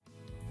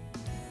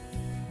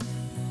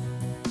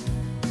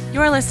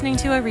You're listening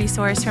to a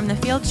resource from the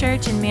Field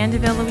Church in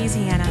Mandeville,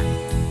 Louisiana.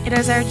 It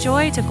is our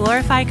joy to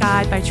glorify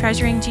God by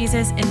treasuring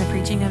Jesus in the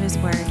preaching of His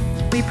Word.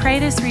 We pray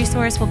this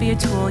resource will be a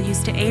tool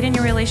used to aid in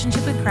your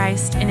relationship with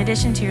Christ in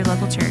addition to your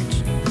local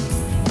church.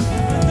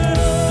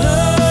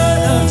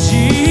 Blood of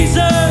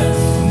Jesus,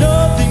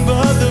 nothing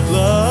but the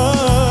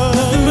blood.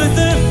 Nothing but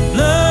the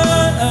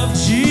blood of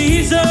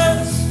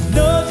Jesus,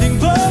 nothing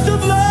but the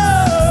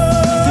blood.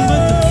 Nothing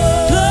but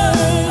the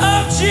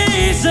blood of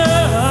Jesus,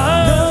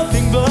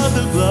 nothing but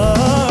the blood.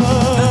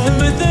 Nothing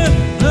but the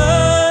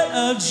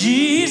blood of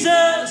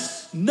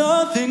Jesus,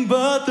 nothing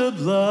but the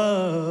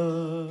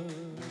blood.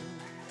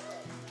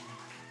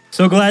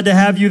 So glad to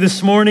have you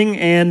this morning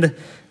and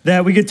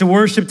that we get to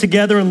worship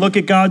together and look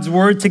at God's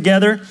Word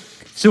together.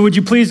 So would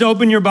you please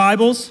open your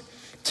Bibles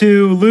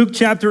to Luke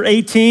chapter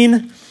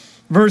 18,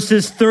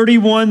 verses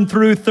 31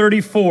 through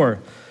 34.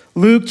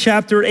 Luke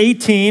chapter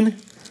 18,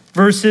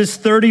 verses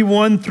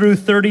 31 through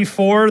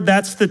 34.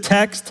 That's the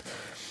text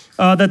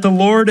that the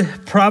Lord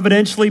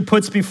providentially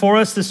puts before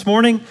us this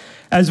morning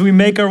as we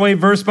make our way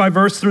verse by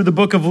verse through the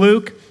book of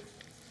Luke.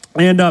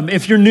 And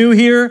if you're new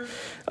here,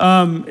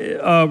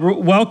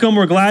 welcome.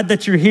 We're glad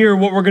that you're here.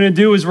 What we're going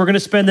to do is we're going to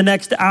spend the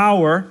next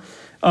hour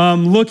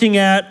looking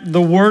at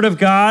the Word of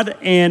God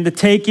and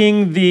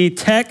taking the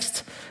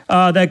text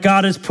that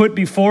God has put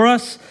before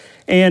us.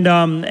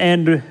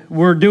 And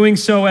we're doing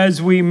so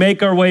as we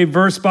make our way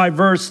verse by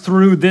verse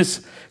through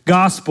this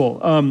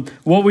gospel.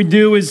 What we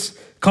do is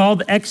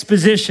called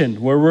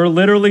exposition, where we're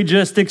literally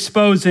just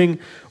exposing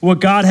what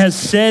God has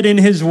said in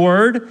His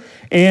Word,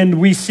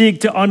 and we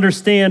seek to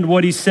understand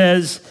what He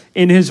says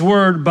in His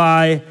Word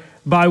by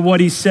what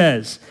He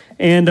says.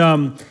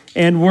 And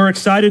we're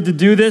excited to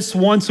do this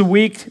once a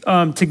week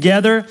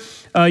together.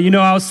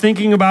 I was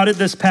thinking about it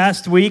this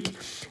past week,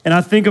 and I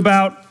think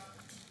about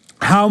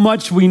how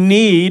much we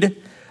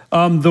need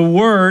the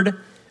Word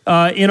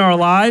in our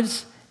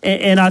lives.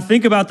 And I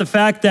think about the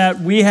fact that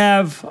we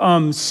have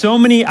so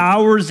many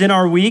hours in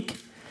our week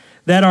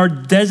that are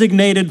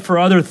designated for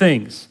other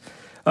things.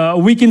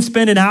 We can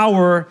spend an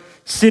hour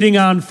sitting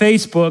on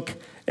Facebook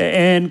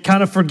and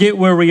kind of forget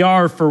where we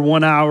are for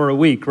 1 hour a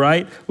week,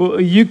 right?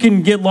 You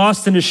can get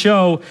lost in a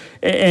show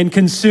and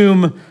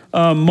consume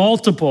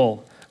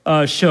multiple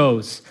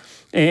shows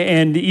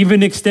and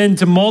even extend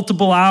to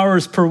multiple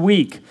hours per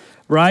week,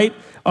 right?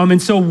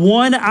 And so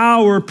 1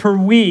 hour per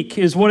week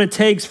is what it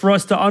takes for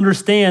us to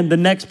understand the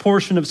next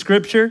portion of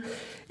Scripture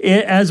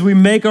as we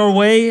make our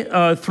way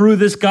through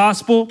this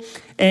gospel,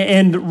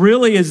 and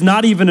really is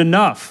not even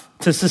enough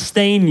to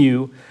sustain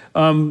you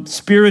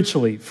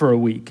spiritually for a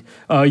week.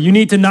 You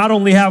need to not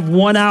only have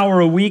 1 hour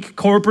a week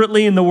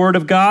corporately in the Word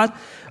of God,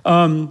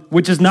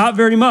 which is not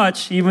very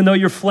much, even though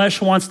your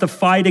flesh wants to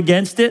fight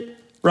against it,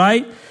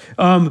 right?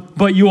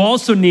 But you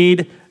also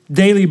need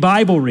daily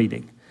Bible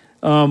reading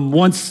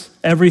once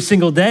every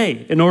single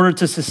day in order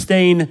to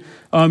sustain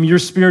your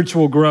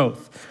spiritual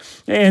growth.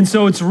 And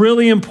so it's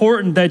really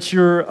important that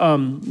you're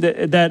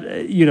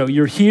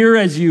you're here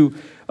as you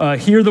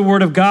hear the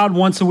Word of God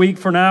once a week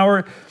for an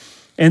hour,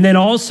 and then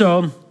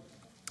also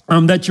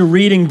that you're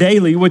reading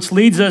daily, which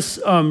leads us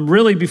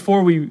really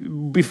before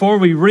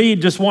we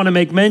read, just want to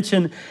make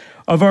mention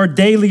of our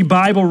daily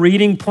Bible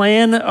reading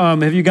plan.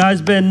 Have you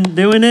guys been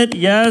doing it?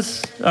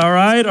 Yes. All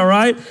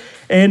right.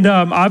 And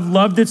I've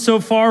loved it so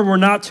far. We're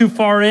not too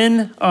far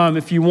in.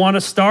 If you want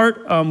to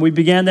start, we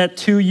began that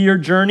 2-year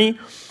journey.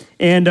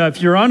 And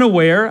if you're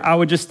unaware, I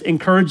would just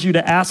encourage you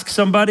to ask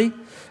somebody.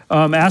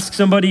 Ask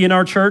somebody in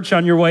our church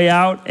on your way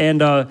out.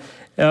 And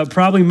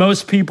probably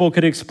most people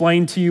could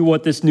explain to you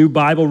what this new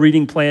Bible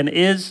reading plan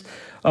is,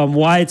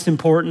 why it's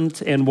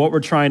important, and what we're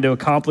trying to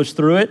accomplish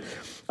through it.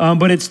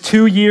 But it's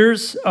 2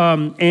 years.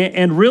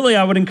 And really,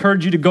 I would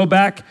encourage you to go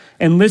back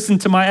and listen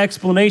to my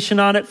explanation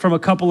on it from a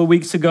couple of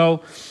weeks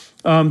ago.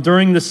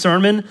 During the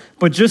sermon,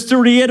 but just to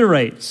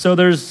reiterate, so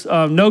there's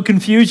no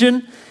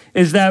confusion,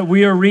 is that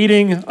we are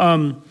reading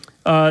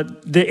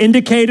the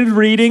indicated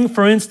reading,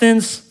 for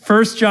instance,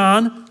 1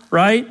 John,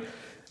 right?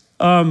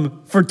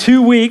 For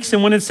 2 weeks,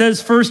 and when it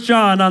says 1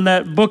 John on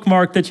that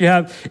bookmark that you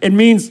have, it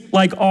means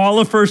like all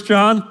of 1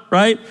 John,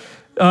 right?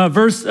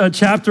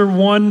 Chapter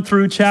 1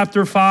 through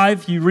chapter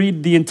 5, you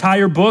read the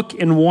entire book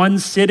in one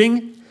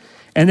sitting,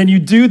 and then you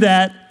do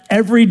that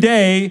every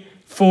day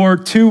for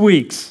 2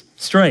 weeks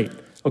straight.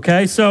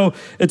 Okay, so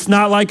it's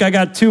not like I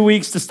got 2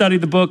 weeks to study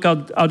the book.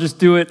 I'll just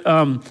do it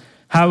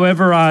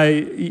however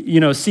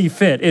I see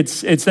fit.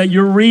 It's that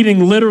you're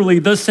reading literally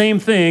the same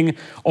thing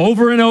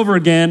over and over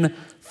again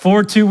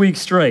for 2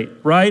 weeks straight,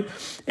 right?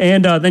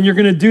 And then you're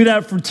going to do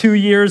that for 2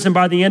 years, and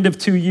by the end of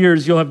 2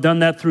 years, you'll have done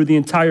that through the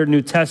entire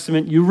New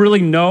Testament. You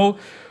really know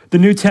the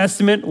New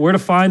Testament, where to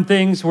find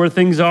things, where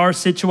things are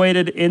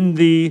situated in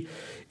the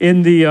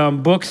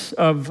books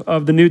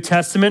of the New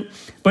Testament.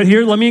 But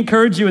here, let me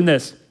encourage you in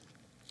this.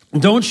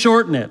 Don't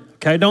shorten it,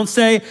 okay? Don't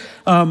say,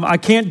 I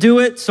can't do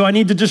it, so I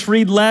need to just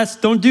read less.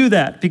 Don't do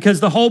that, because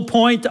the whole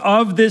point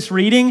of this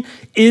reading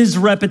is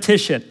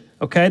repetition,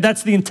 Okay,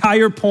 that's the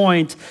entire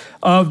point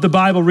of the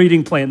Bible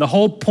reading plan. The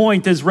whole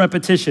point is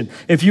repetition.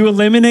 If you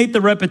eliminate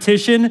the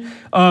repetition,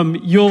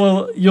 you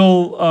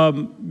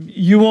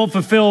won't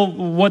fulfill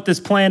what this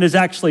plan is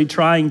actually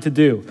trying to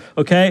do.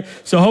 Okay,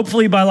 so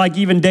hopefully by like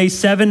even day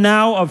 7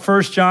 now of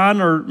 1 John,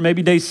 or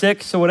maybe day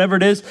 6 or whatever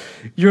it is,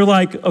 you're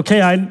like,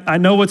 okay, I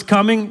know what's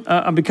coming.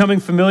 I'm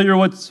becoming familiar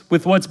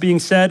with what's being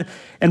said,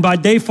 and by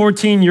day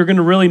 14, you're going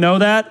to really know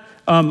that.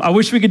 I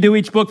wish we could do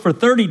each book for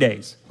 30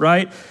 days,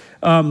 right?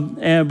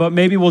 But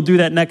maybe we'll do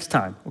that next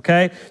time,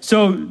 okay?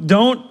 So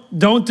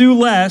don't do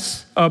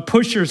less,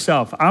 push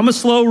yourself. I'm a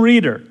slow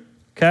reader,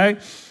 okay?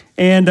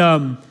 And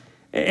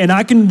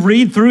I can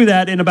read through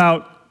that in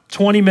about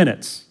 20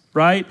 minutes,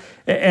 right?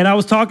 And I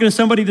was talking to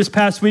somebody this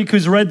past week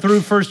who's read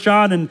through 1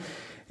 John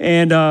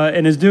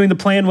and is doing the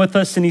plan with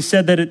us, and he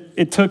said that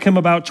it took him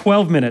about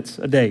 12 minutes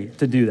a day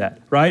to do that,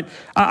 right?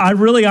 I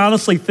really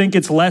honestly think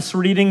it's less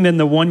reading than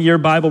the 1-year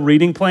Bible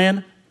reading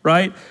plan,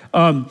 right?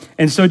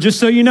 And so just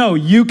so you know,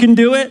 you can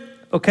do it,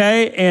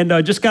 okay? And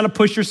just got to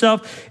push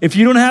yourself. If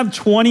you don't have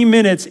 20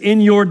 minutes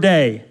in your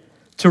day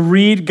to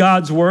read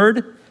God's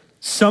word,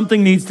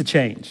 something needs to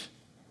change,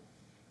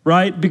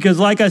 right? Because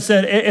like I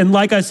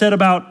said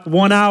about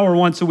 1 hour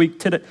once a week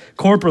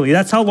corporately,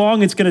 that's how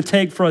long it's going to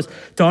take for us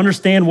to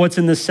understand what's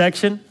in this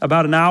section,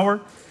 about an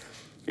hour.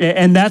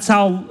 And that's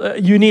how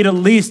you need at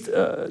least,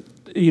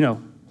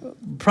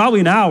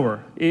 probably an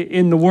hour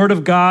in the Word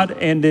of God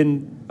and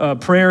in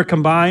prayer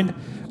combined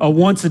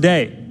once a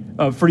day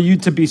for you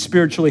to be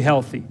spiritually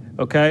healthy,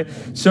 okay?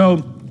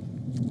 So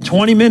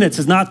 20 minutes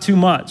is not too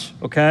much,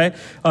 okay?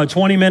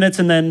 20 minutes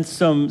and then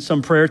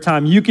some prayer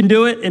time. You can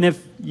do it, and if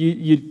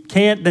you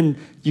can't, then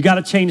you got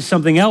to change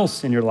something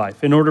else in your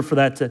life in order for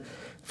that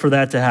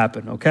to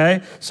happen,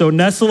 okay? So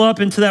nestle up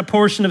into that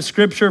portion of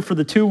Scripture for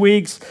the 2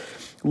 weeks.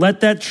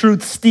 Let that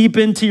truth steep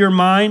into your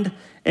mind,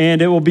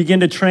 and it will begin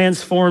to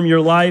transform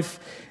your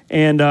life.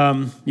 And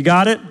you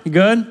got it? You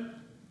good?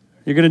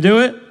 You're going to do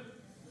it?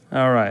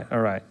 All right.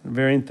 I'm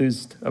very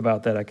enthused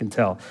about that, I can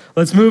tell.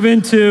 Let's move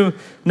into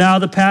now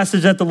the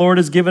passage that the Lord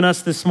has given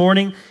us this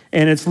morning,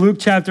 and it's Luke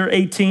chapter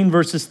 18,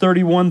 verses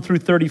 31 through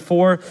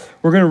 34.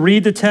 We're going to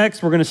read the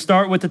text. We're going to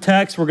start with the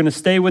text. We're going to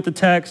stay with the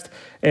text,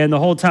 and the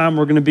whole time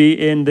we're going to be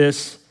in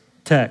this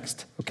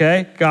text.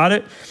 Okay? Got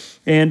it?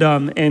 And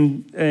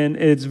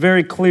it's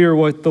very clear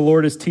what the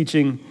Lord is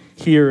teaching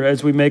here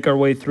as we make our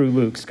way through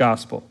Luke's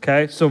gospel.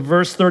 Okay? So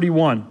verse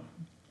 31.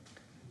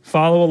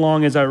 Follow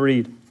along as I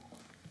read.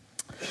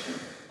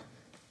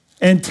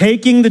 And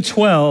taking the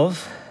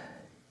 12,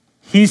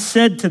 he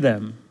said to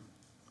them,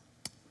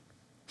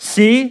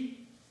 "See,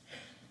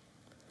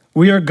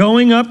 we are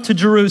going up to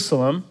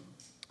Jerusalem,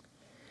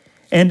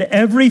 and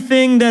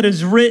everything that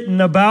is written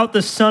about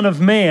the Son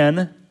of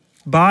Man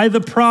by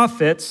the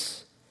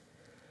prophets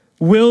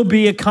will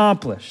be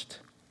accomplished.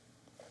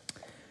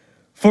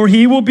 For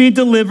he will be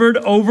delivered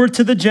over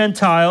to the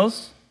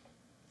Gentiles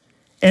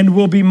and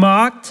will be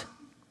mocked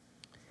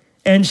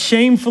and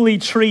shamefully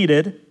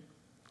treated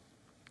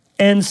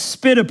and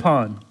spit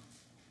upon.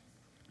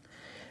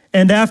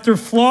 And after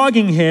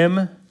flogging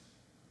him,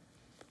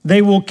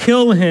 they will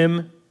kill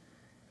him,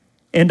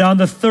 and on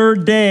the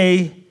 3rd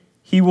day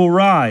he will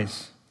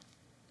rise."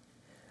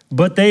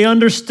 But they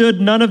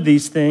understood none of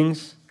these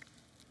things.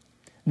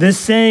 This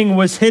saying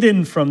was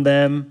hidden from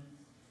them,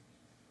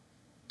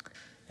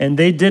 and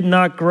they did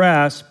not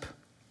grasp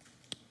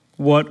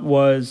what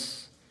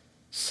was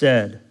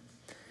said.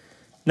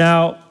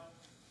 Now,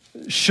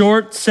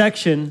 short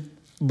section,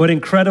 but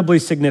incredibly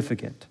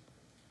significant.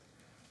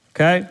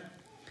 Okay?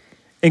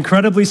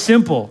 Incredibly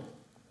simple,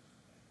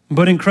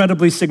 but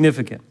incredibly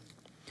significant.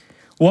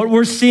 What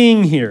we're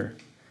seeing here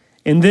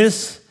in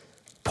this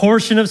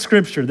portion of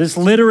Scripture, this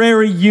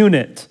literary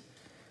unit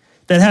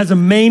that has a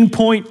main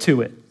point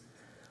to it,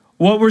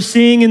 what we're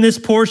seeing in this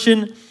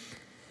portion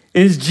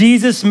is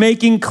Jesus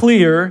making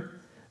clear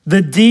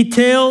the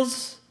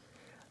details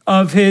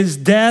of his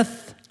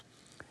death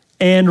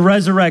and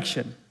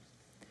resurrection.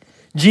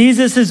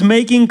 Jesus is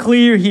making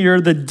clear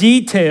here the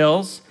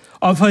details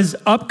of his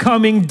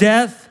upcoming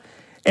death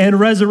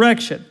and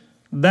resurrection.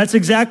 That's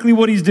exactly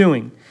what he's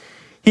doing.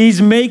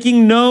 He's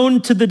making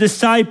known to the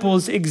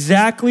disciples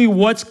exactly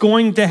what's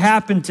going to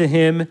happen to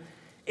him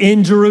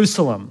in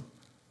Jerusalem.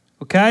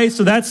 Okay,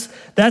 so that's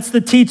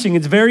the teaching.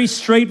 It's very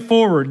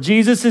straightforward.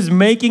 Jesus is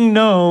making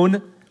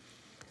known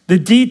the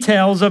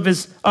details of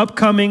his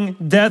upcoming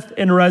death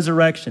and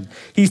resurrection.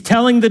 He's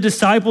telling the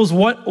disciples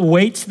what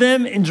awaits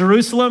them in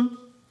Jerusalem.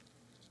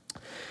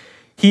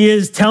 He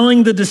is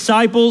telling the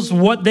disciples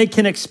what they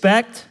can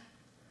expect.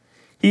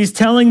 He's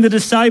telling the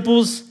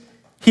disciples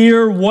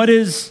here what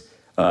is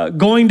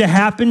going to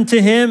happen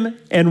to him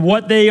and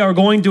what they are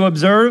going to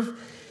observe.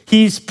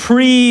 He's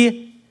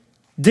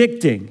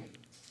predicting,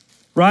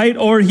 right?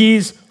 Or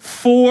he's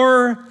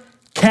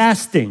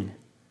forecasting,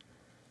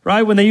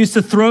 right? When they used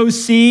to throw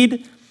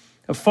seed,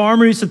 a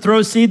farmer used to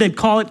throw seed, they'd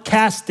call it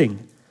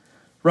casting,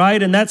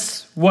 right? And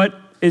that's what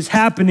is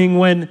happening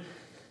when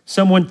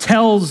someone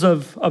tells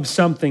of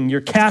something.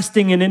 You're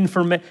casting an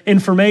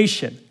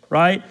information,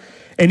 right?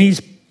 And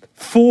he's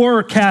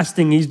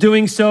forecasting. He's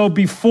doing so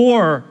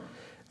before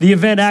the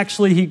event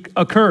actually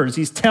occurs.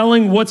 He's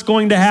telling what's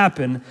going to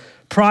happen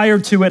prior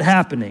to it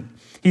happening.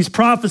 He's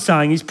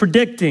prophesying. He's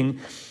predicting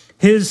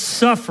his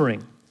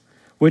suffering,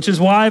 which is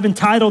why I've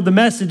entitled the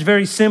message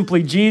very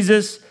simply,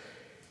 Jesus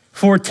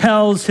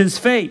foretells his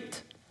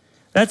fate.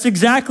 That's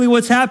exactly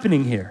what's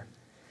happening here.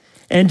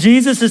 And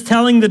Jesus is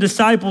telling the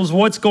disciples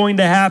what's going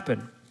to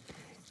happen.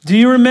 Do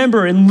you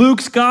remember in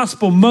Luke's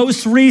gospel,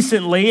 most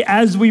recently,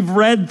 as we've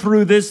read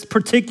through this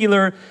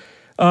particular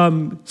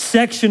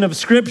section of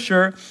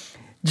scripture,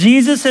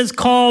 Jesus has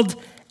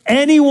called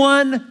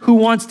anyone who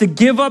wants to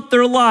give up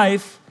their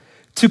life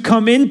to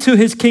come into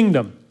his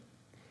kingdom.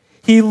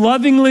 He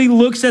lovingly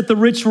looks at the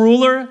rich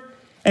ruler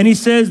and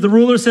the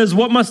ruler says,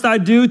 what must I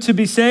do to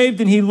be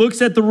saved? And he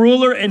looks at the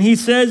ruler and he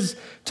says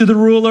to the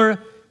ruler,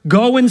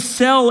 go and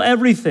sell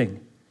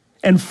everything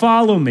and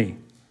follow me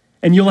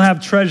and you'll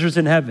have treasures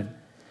in heaven.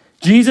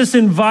 Jesus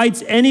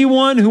invites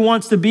anyone who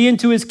wants to be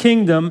into his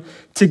kingdom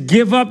to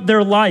give up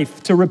their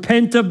life, to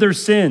repent of their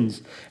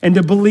sins, and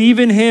to believe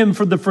in him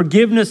for the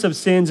forgiveness of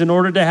sins in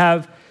order to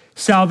have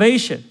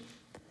salvation.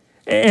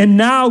 And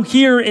now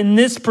here in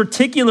this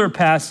particular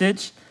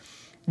passage,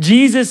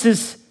 Jesus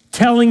is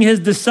telling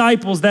his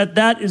disciples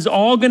that is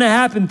all going to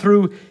happen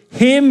through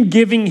him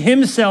giving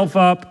himself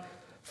up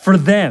for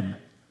them.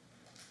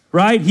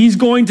 Right? He's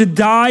going to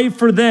die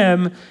for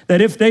them, that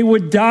if they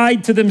would die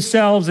to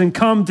themselves and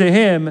come to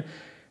him,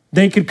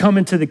 they could come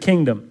into the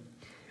kingdom.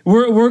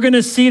 We're going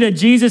to see that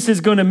Jesus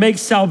is going to make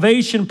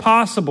salvation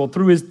possible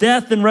through his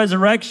death and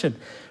resurrection,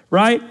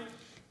 right?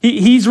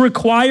 He's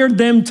required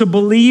them to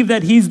believe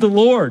that he's the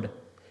Lord.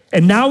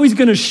 And now he's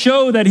going to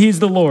show that he's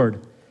the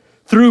Lord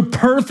through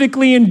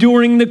perfectly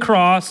enduring the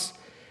cross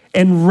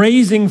and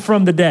raising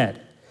from the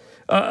dead.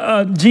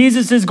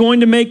 Jesus is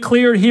going to make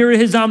clear here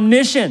his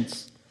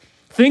omniscience.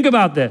 Think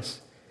about this.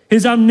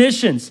 His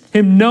omniscience,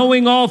 him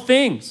knowing all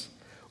things,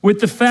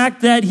 with the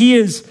fact that he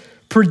is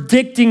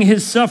predicting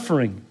his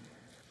suffering.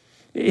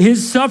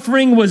 His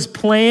suffering was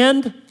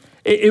planned.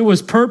 It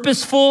was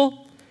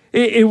purposeful.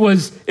 It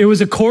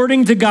was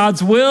according to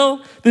God's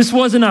will. This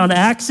wasn't on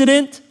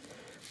accident.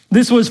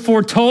 This was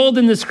foretold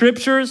in the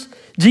scriptures.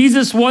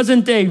 Jesus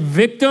wasn't a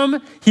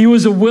victim. He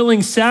was a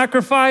willing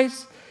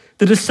sacrifice.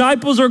 The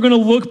disciples are going to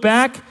look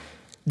back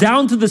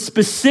down to the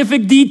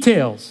specific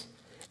details.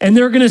 And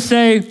they're going to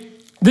say,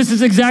 this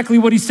is exactly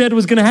what he said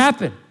was going to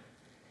happen.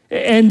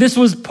 And this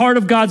was part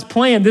of God's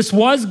plan. This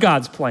was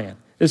God's plan.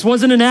 This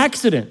wasn't an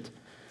accident.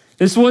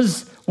 This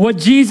was what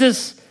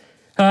Jesus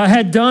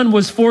had done,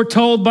 was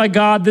foretold by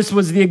God. This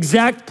was the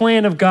exact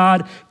plan of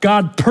God.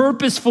 God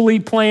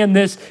purposefully planned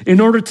this in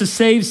order to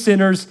save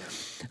sinners.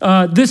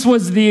 This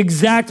was the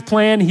exact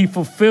plan. He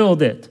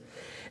fulfilled it.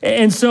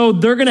 And so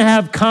they're going to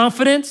have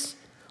confidence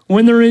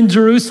when they're in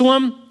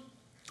Jerusalem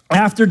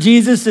after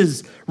Jesus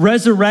is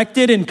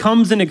resurrected and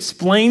comes and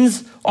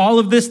explains all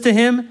of this to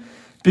him,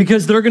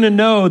 because they're going to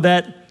know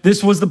that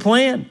this was the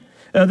plan.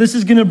 This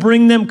is going to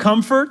bring them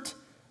comfort,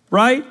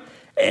 right?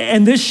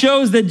 And this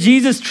shows that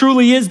Jesus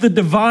truly is the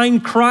divine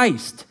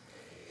Christ.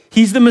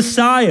 He's the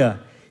Messiah.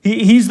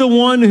 He's the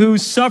one who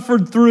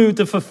suffered through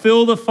to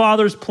fulfill the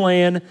Father's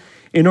plan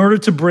in order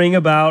to bring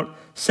about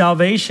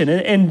salvation.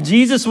 And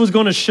Jesus was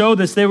going to show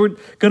this. They were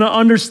going to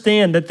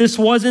understand that this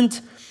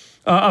wasn't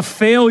a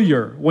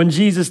failure when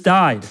Jesus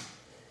died.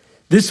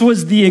 This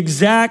was the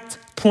exact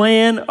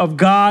plan of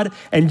God,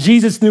 and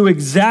Jesus knew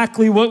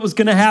exactly what was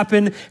going to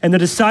happen, and the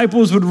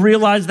disciples would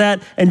realize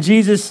that, and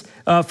Jesus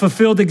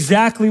fulfilled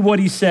exactly what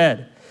he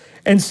said.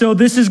 And so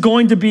this is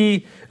going to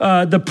be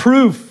the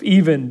proof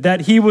even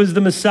that he was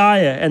the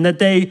Messiah and that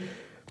they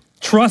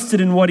trusted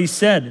in what he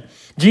said.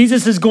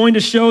 Jesus is going to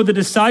show the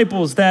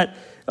disciples that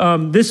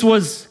this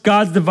was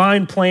God's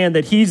divine plan,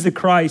 that he's the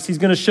Christ. He's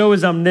going to show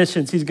his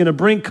omniscience. He's going to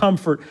bring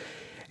comfort.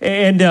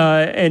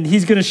 And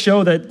he's going to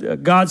show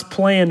that God's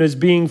plan is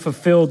being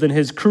fulfilled in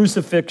his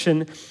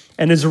crucifixion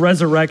and his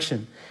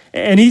resurrection.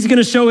 And he's going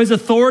to show his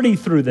authority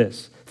through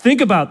this. Think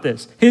about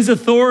this. His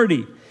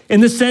authority in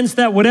the sense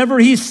that whatever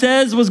he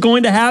says was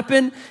going to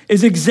happen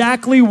is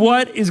exactly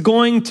what is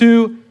going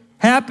to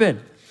happen.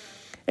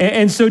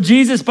 And so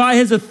Jesus, by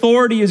his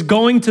authority, is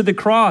going to the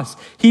cross.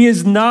 He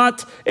is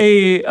not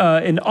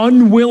an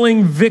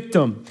unwilling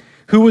victim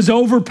who was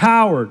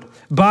overpowered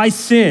by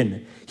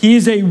sin. He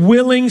is a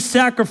willing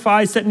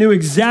sacrifice that knew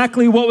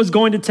exactly what was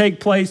going to take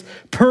place,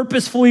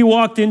 purposefully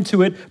walked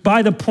into it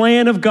by the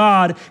plan of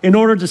God in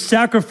order to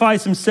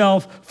sacrifice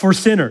himself for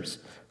sinners,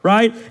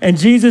 right? And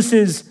Jesus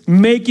is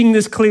making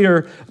this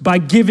clear by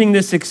giving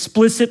this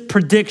explicit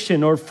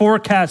prediction or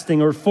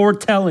forecasting or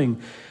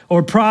foretelling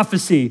or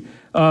prophecy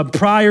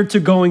prior to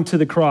going to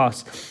the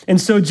cross. And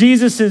so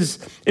Jesus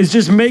is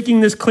just making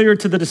this clear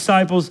to the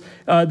disciples.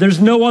 There's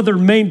no other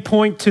main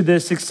point to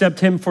this except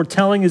him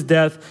foretelling his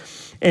death.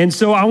 And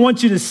so I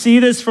want you to see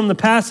this from the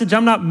passage.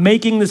 I'm not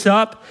making this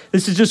up.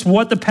 This is just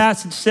what the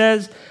passage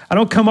says. I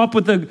don't come up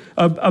with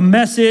a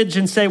message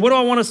and say, what do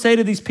I want to say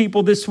to these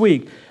people this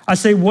week? I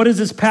say, what does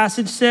this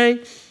passage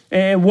say?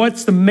 And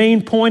what's the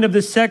main point of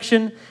this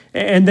section?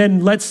 And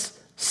then let's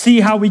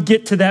see how we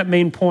get to that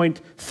main point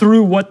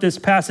through what this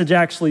passage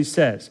actually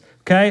says,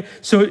 okay?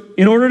 So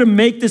in order to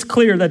make this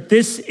clear that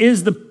this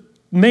is the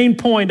main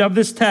point of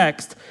this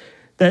text,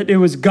 that it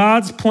was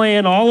God's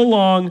plan all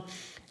along,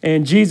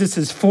 and Jesus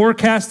is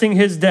forecasting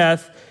his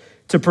death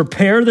to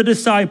prepare the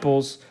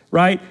disciples,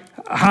 right?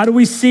 How do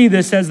we see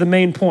this as the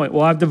main point?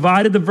 Well, I've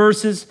divided the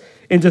verses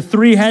into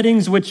 3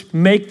 headings which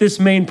make this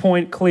main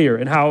point clear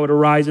and how it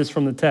arises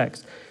from the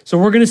text. So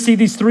we're going to see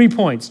these 3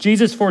 points.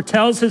 Jesus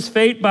foretells his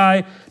fate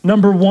by,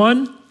 number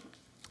 1,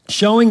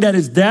 showing that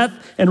his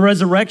death and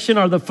resurrection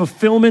are the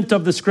fulfillment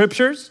of the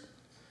scriptures,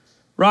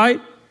 right?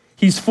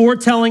 He's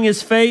foretelling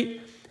his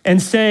fate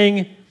and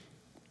saying,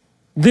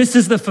 this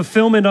is the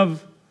fulfillment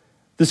of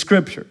the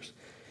scriptures.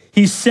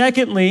 He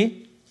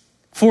secondly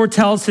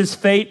foretells his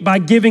fate by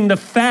giving the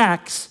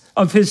facts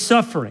of his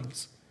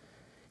sufferings.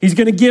 He's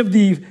going to give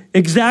the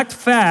exact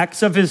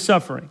facts of his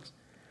sufferings.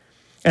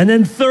 And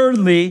then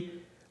thirdly,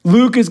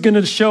 Luke is going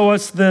to show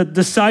us the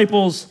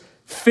disciples'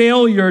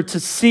 failure to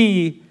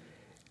see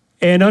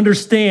and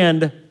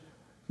understand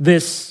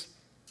this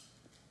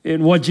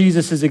in what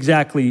Jesus is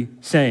exactly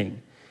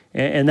saying.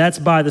 And that's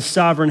by the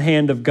sovereign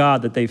hand of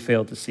God that they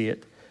failed to see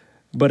it.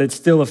 But it's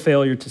still a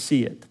failure to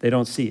see it. They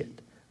don't see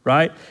it,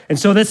 right? And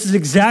so this is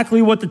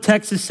exactly what the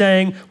text is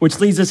saying,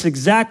 which leads us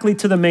exactly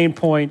to the main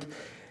point.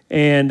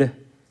 And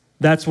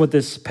that's what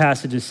this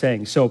passage is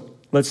saying. So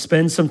let's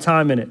spend some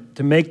time in it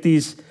to make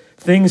these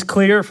things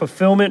clear: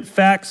 fulfillment,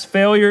 facts,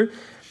 failure.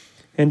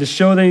 And to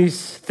show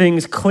these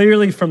things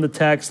clearly from the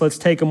text, let's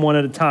take them one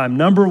at a time.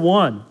 Number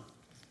 1,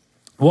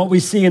 what we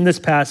see in this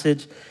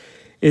passage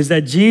is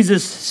that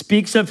Jesus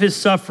speaks of his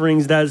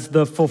sufferings as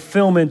the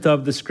fulfillment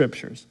of the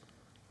scriptures.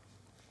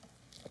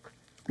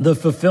 The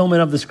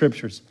fulfillment of the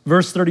scriptures.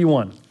 Verse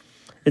 31,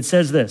 it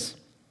says this: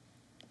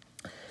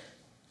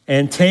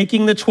 and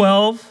taking the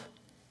 12,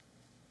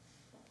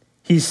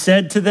 he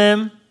said to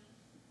them,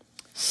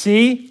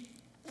 see,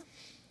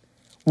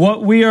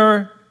 what we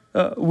are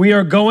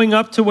going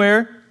up to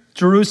where?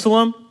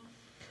 Jerusalem.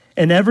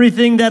 And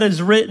everything that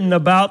is written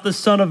about the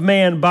Son of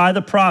Man by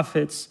the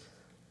prophets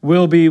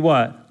will be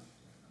what?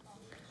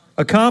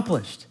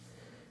 Accomplished.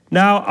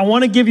 Now, I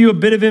want to give you a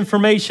bit of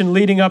information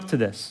leading up to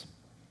this.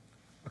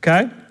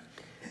 Okay?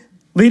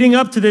 Leading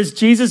up to this,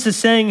 Jesus is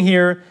saying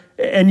here,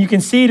 and you can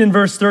see it in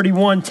verse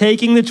 31,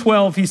 taking the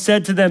 12, he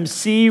said to them,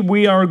 see,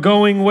 we are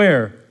going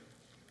where?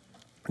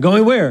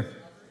 Going where?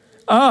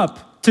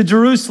 Up to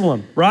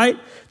Jerusalem, right?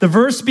 The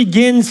verse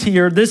begins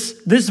here.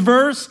 This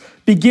verse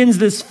begins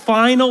this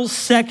final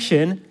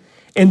section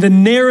in the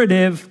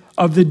narrative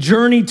of the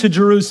journey to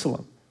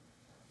Jerusalem.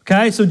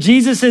 Okay, so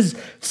Jesus is,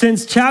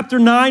 since chapter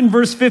 9,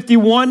 verse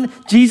 51,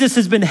 Jesus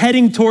has been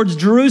heading towards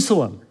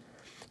Jerusalem.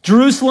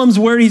 Jerusalem's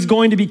where he's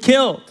going to be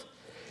killed.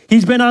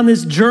 He's been on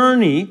this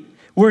journey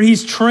where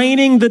he's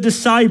training the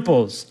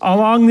disciples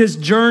along this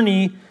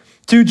journey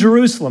to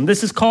Jerusalem.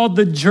 This is called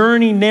the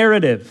journey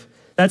narrative.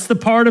 That's the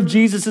part of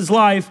Jesus'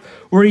 life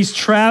where he's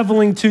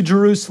traveling to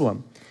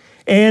Jerusalem.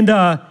 And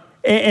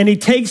he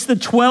takes the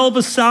 12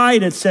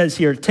 aside, it says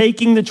here,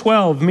 taking the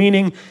 12,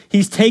 meaning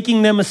he's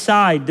taking them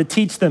aside to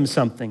teach them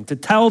something, to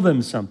tell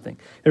them something.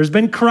 There's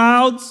been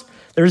crowds,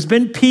 there's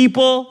been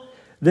people,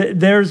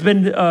 there's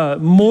been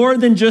more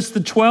than just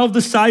the 12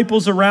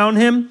 disciples around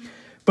him,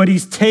 but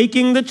he's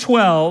taking the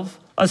 12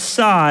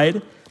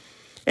 aside,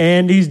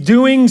 and he's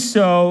doing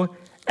so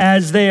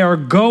as they are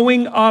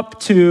going up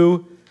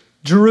to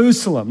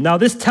Jerusalem. Now,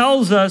 this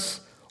tells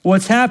us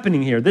what's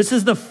happening here. This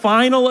is the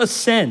final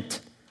ascent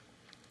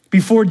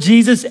before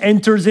Jesus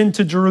enters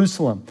into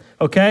Jerusalem,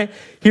 okay?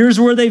 Here's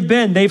where they've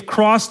been. They've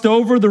crossed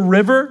over the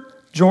river,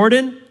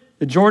 Jordan,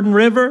 the Jordan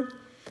River,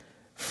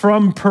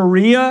 from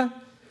Perea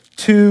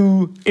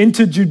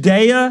into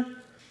Judea,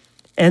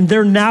 and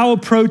they're now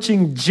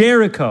approaching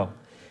Jericho.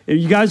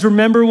 You guys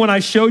remember when I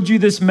showed you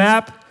this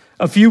map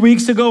a few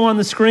weeks ago on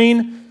the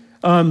screen?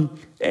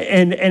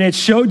 And it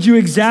showed you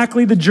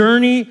exactly the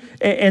journey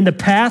and the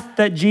path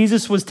that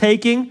Jesus was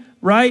taking,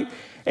 right?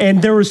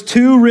 And there was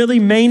 2 really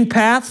main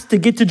paths to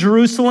get to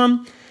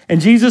Jerusalem, and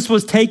Jesus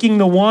was taking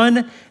the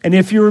one. And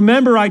if you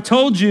remember, I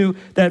told you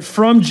that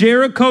from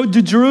Jericho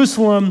to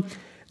Jerusalem,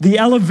 the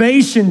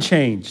elevation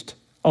changed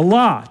a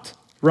lot,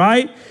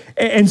 right?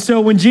 And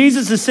so when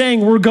Jesus is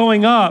saying we're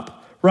going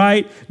up,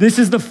 right, this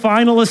is the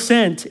final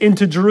ascent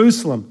into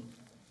Jerusalem.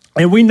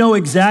 And we know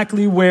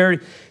exactly where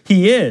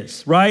he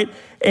is, right?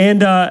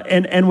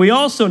 And we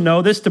also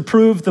know this to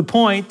prove the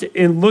point.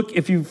 And look,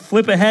 if you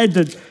flip ahead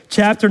to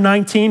chapter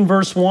 19,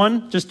 verse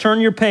 1, just turn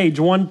your page,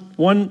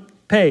 one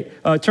page,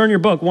 turn your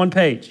book one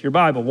page, your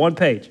Bible, one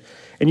page.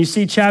 And you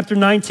see chapter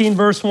 19,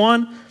 verse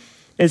 1,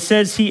 it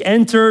says he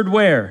entered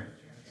where?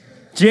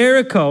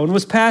 Jericho, and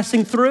was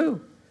passing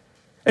through.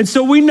 And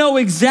so we know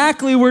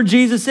exactly where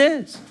Jesus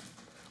is.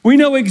 We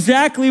know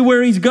exactly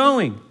where he's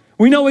going.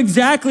 We know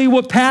exactly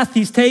what path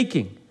he's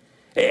taking.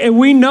 And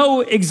we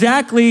know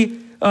exactly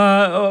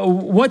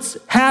what's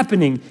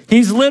happening.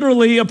 He's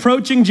literally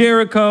approaching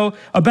Jericho,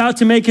 about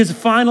to make his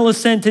final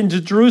ascent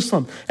into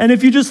Jerusalem. And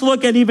if you just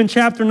look at even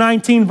chapter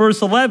 19,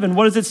 verse 11,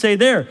 what does it say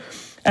there?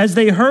 As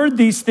they heard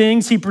these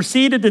things, he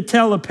proceeded to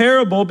tell a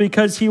parable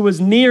because he was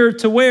near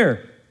to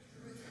where?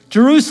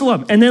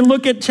 Jerusalem. And then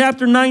look at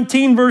chapter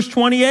 19, verse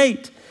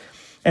 28.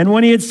 And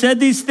when he had said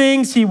these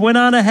things, he went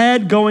on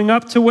ahead, going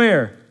up to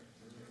where?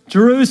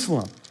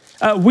 Jerusalem.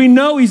 We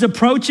know he's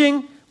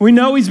approaching. We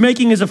know he's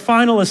making his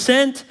final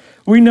ascent.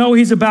 We know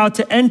he's about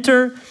to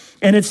enter.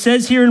 And it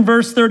says here in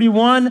verse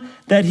 31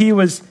 that he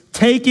was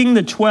taking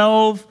the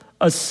 12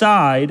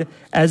 aside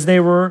as they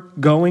were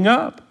going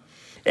up.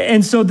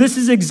 And so this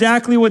is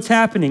exactly what's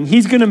happening.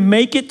 He's going to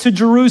make it to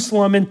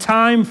Jerusalem in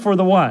time for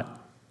the what?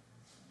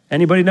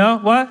 Anybody know?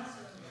 What?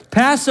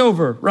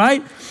 Passover,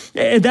 right?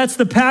 That's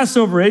the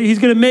Passover. He's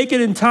going to make it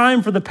in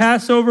time for the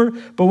Passover.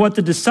 But what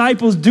the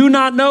disciples do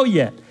not know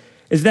yet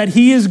is that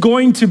he is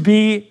going to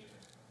be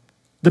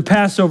the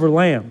Passover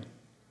lamb.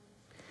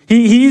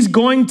 He's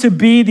going to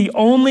be the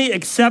only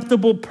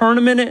acceptable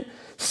permanent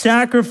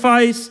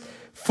sacrifice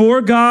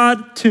for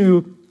God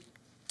to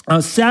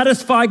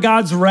satisfy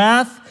God's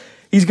wrath.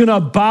 He's going to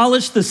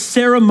abolish the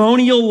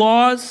ceremonial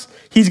laws.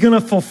 He's going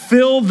to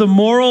fulfill the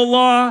moral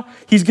law.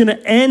 He's going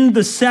to end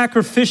the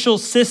sacrificial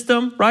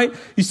system, right?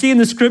 You see in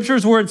the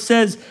scriptures where it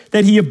says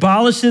that he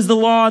abolishes the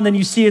law, and then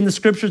you see in the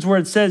scriptures where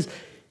it says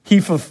he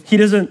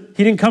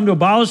didn't come to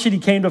abolish it, he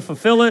came to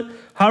fulfill it.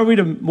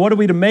 What are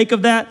we to make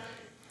of that?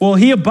 Well,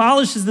 he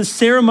abolishes the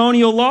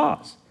ceremonial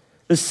laws.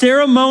 The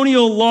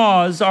ceremonial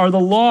laws are the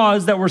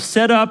laws that were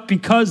set up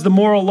because the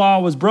moral law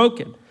was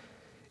broken.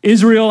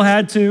 Israel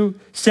had to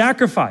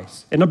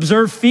sacrifice and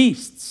observe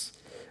feasts,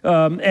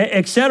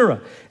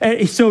 etc.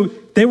 So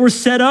they were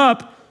set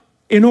up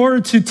in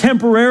order to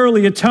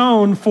temporarily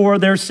atone for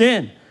their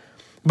sin.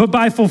 But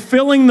by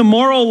fulfilling the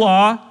moral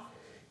law,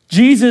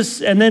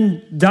 Jesus, and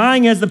then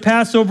dying as the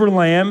Passover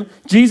lamb,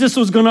 Jesus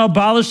was going to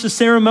abolish the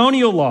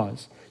ceremonial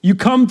laws. You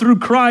come through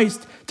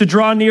Christ to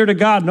draw near to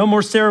God. No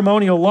more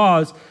ceremonial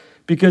laws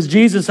because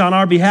Jesus on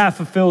our behalf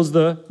fulfills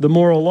the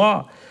moral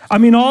law. I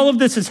mean, all of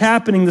this is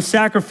happening. The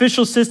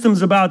sacrificial system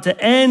is about to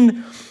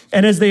end.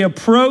 And as they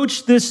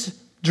approach this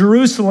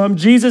Jerusalem,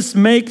 Jesus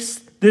makes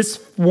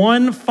this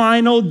one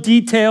final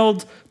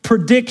detailed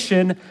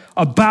prediction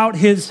about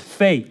his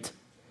fate.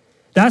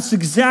 That's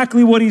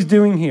exactly what he's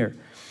doing here.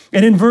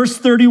 And in verse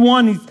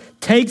 31, he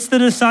takes the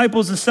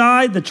disciples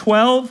aside, the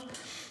 12.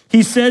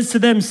 He says to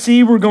them,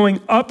 see, we're going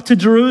up to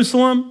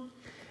Jerusalem.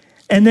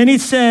 And then he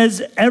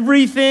says,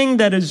 everything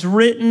that is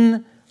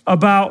written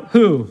about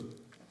who?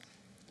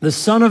 The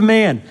Son of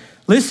Man.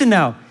 Listen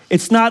now,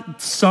 it's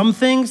not some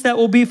things that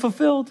will be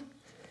fulfilled.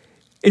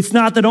 It's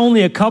not that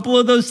only a couple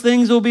of those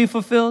things will be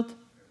fulfilled.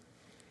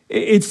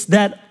 It's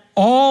that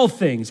all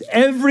things,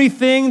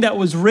 everything that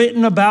was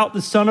written about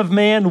the Son of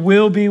Man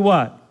will be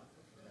what?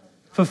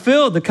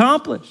 Fulfilled,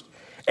 accomplished.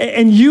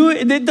 And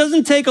it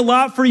doesn't take a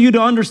lot for you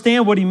to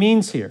understand what he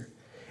means here.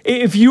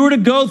 If you were to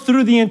go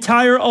through the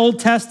entire Old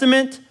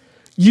Testament,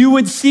 you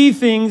would see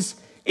things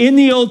in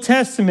the Old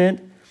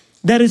Testament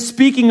that is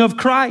speaking of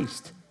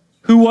Christ,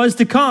 who was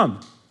to come,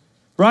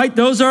 right?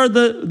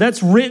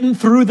 That's written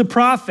through the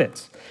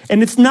prophets.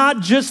 And it's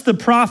not just the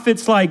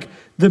prophets like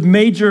the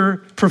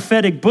major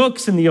prophetic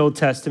books in the Old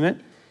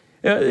Testament.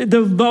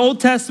 The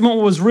Old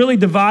Testament was really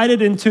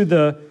divided into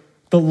the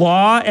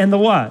law and the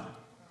what?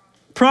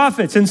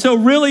 Prophets. And so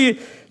really,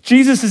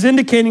 Jesus is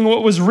indicating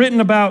what was written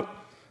about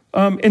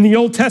in the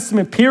Old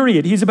Testament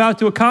period. He's about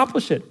to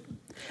accomplish it.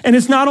 And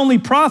it's not only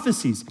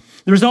prophecies.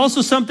 There's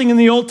also something in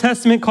the Old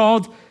Testament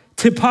called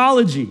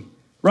typology,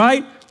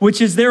 right?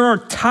 Which is there are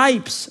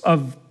types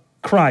of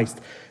Christ.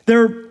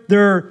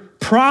 They're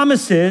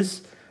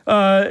promises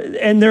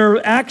and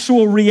they're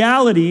actual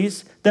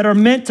realities that are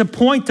meant to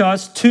point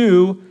us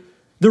to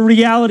the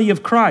reality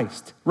of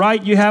Christ,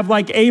 right? You have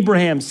like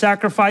Abraham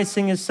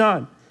sacrificing his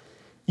son.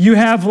 You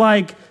have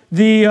like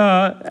the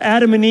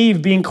Adam and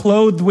Eve being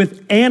clothed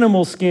with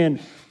animal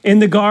skin in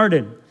the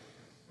garden,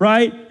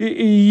 right?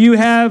 You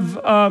have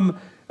the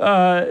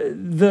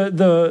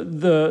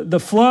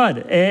flood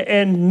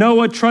and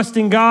Noah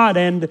trusting God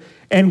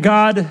and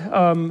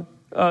God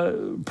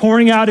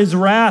pouring out his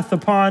wrath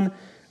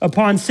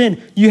upon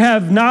sin. You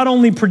have not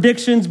only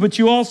predictions, but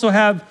you also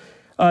have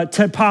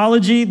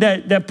typology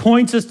that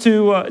points us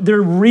to,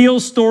 they're real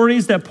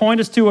stories that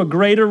point us to a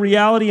greater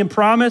reality and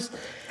promise.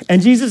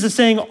 And Jesus is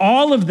saying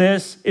all of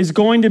this is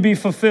going to be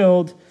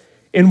fulfilled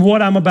in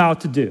what I'm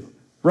about to do,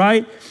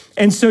 right?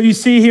 And so you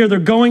see here, they're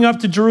going up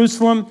to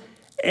Jerusalem,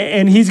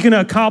 and he's going to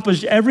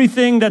accomplish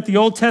everything that the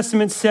Old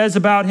Testament says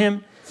about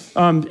him,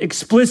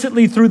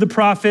 explicitly through the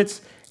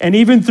prophets, and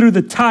even through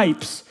the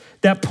types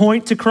that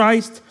point to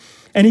Christ.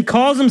 And he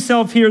calls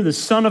himself here the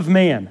Son of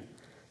Man,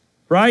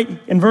 right?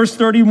 In verse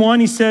 31,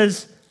 he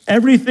says,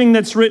 everything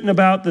that's written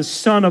about the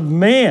Son of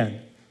Man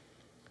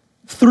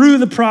through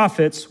the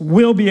prophets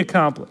will be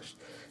accomplished.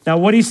 Now,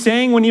 what he's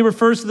saying when he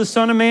refers to the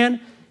Son of Man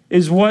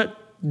is what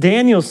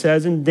Daniel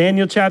says in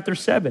Daniel chapter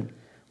 7.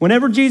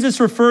 Whenever Jesus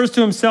refers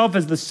to himself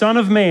as the Son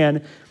of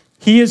Man,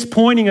 he is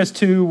pointing us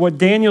to what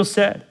Daniel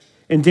said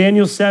in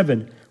Daniel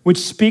 7, which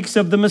speaks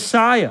of the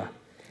Messiah.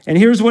 And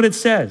here's what it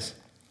says.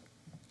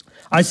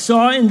 I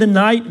saw in the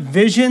night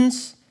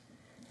visions,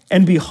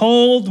 And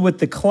behold, with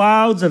the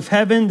clouds of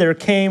heaven, there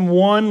came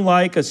one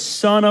like a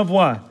son of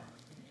what?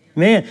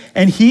 Man.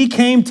 And he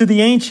came to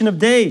the Ancient of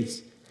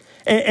Days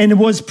and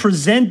was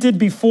presented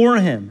before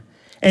him.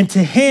 And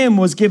to him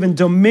was given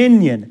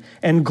dominion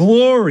and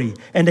glory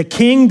and a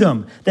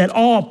kingdom that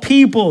all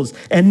peoples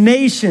and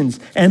nations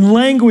and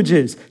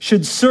languages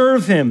should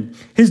serve him.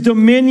 His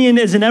dominion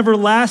is an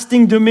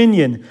everlasting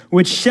dominion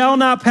which shall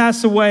not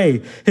pass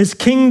away. His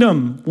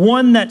kingdom,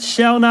 one that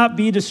shall not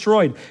be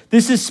destroyed.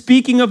 This is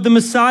speaking of the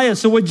Messiah.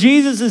 So what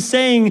Jesus is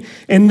saying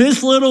in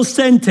this little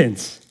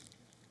sentence,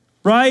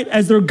 right,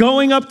 as they're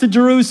going up to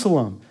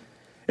Jerusalem,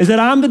 is that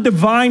I'm the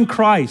divine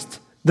Christ,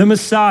 the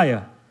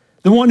Messiah.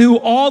 The one who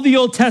all the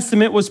Old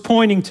Testament was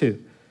pointing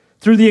to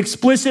through the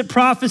explicit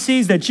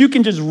prophecies that you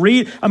can just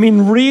read.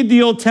 Read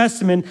the Old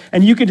Testament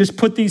and you can just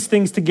put these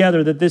things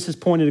together that this is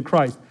pointing to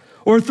Christ.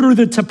 Or through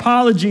the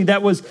typology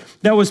that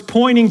was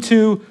pointing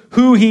to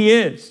who he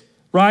is,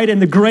 right?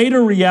 And the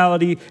greater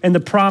reality and the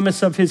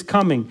promise of his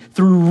coming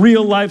through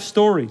real life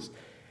stories.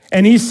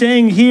 And he's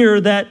saying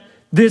here that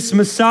this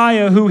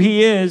Messiah, who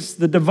he is,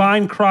 the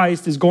divine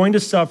Christ, is going to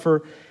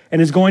suffer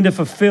and is going to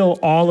fulfill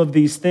all of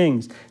these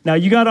things. Now,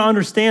 you got to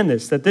understand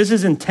this, that this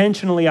is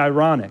intentionally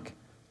ironic.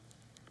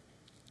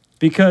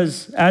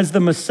 Because as the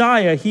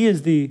Messiah, he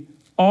is the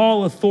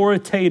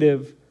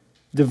all-authoritative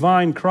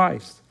divine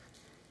Christ.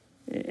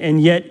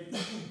 And yet,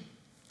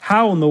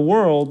 how in the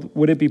world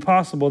would it be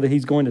possible that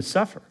he's going to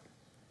suffer?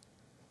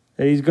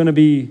 That he's going to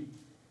be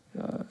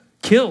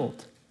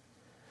killed?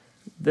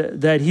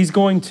 That he's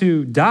going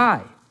to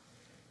die?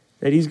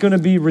 That he's going to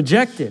be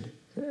rejected?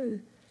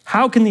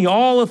 How can the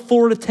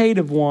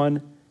all-authoritative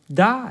one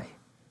die?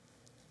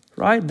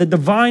 Right? The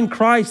divine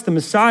Christ, the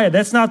Messiah,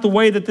 that's not the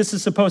way that this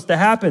is supposed to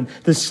happen.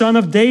 The Son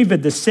of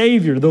David, the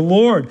Savior, the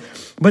Lord.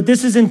 But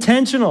this is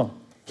intentional.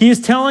 He is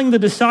telling the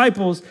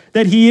disciples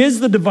that he is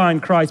the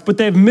divine Christ, but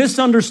they've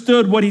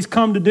misunderstood what he's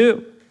come to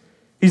do.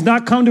 He's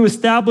not come to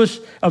establish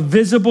a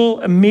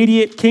visible,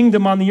 immediate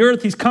kingdom on the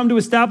earth. He's come to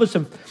establish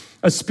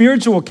a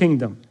spiritual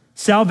kingdom,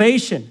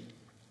 salvation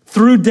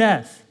through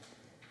death.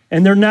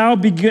 And they're now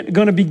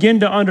going to begin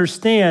to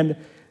understand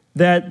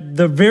that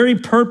the very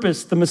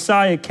purpose the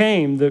Messiah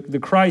came, the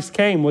Christ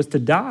came, was to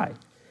die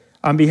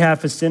on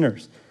behalf of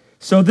sinners.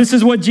 So this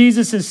is what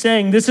Jesus is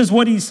saying. This is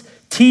what he's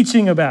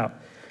teaching about.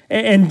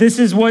 And this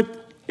is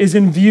what is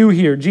in view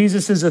here,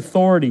 Jesus'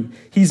 authority.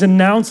 He's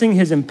announcing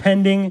his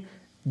impending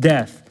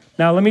death.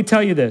 Now, let me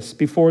tell you this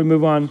before we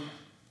move on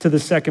to the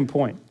second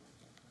point.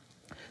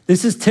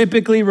 This is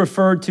typically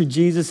referred to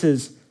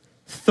Jesus'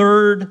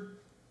 third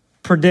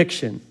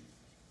prediction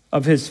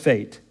of his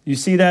fate. You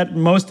see that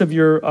in most of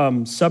your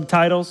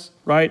subtitles,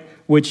 right,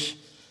 which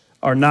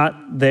are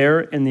not there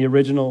in the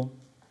original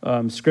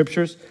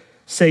scriptures,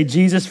 say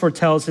Jesus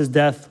foretells his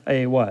death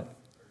a what?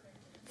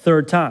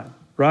 Third time,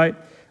 right?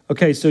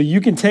 Okay, so you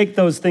can take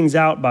those things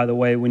out, by the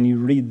way, when you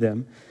read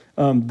them.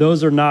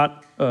 Those are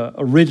not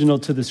original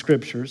to the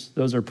scriptures.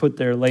 Those are put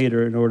there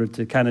later in order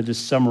to kind of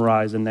just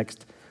summarize the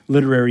next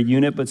literary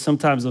unit, but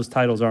sometimes those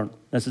titles aren't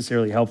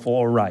necessarily helpful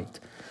or right.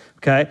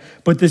 Okay,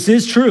 but this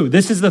is true.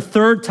 This is the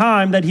third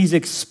time that he's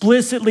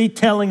explicitly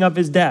telling of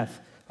his death,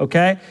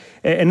 okay?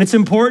 And it's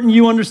important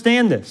you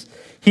understand this.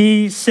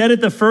 He said it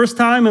the first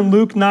time in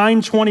Luke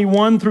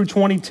 9:21 through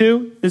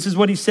 22. This is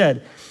what he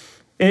said.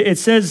 It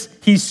says,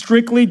 he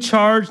strictly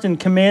charged and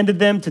commanded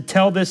them to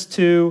tell this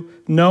to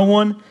no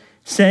one,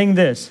 saying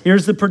this.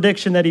 Here's the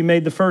prediction that he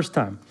made the first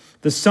time.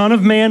 The Son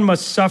of Man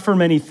must suffer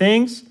many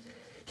things.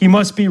 He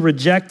must be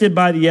rejected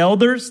by the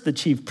elders, the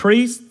chief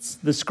priests,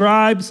 the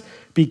scribes,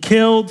 be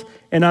killed,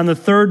 and on the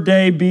third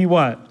day be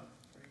what?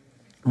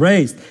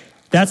 Raised.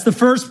 That's the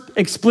first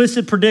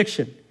explicit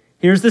prediction.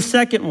 Here's the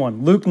second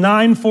one, Luke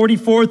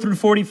 9:44 through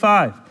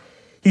 45.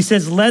 He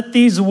says, let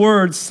these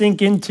words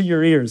sink into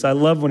your ears. I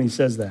love when he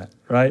says that,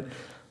 right?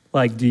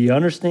 Like, do you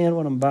understand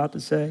what I'm about to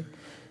say?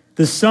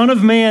 The Son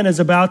of Man is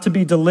about to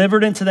be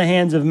delivered into the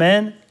hands of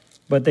men,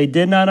 but they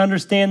did not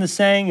understand the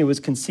saying. It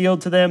was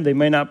concealed to them. They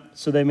may not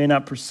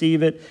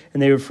perceive it,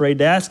 and they were afraid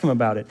to ask him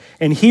about it.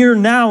 And here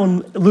now in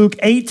Luke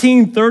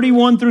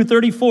 18:31 through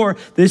 34,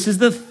 this is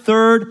the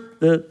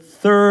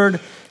third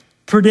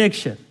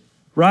prediction,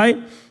 right?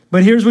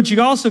 But here's what you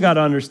also got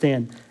to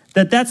understand,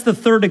 that's the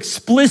third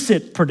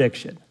explicit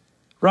prediction,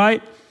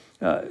 right?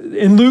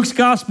 In Luke's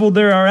gospel,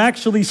 there are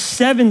actually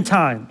 7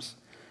 times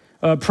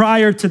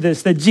prior to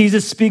this that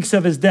Jesus speaks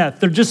of his death.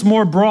 They're just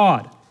more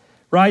broad.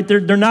 Right?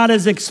 They're not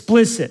as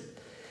explicit.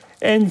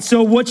 And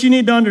so what you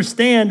need to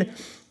understand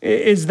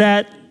is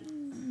that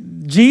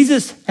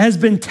Jesus has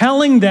been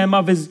telling them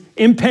of his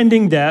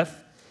impending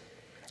death,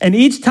 and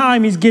each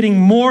time he's getting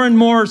more and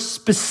more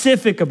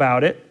specific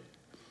about it.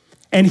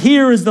 And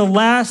here is the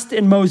last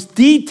and most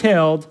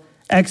detailed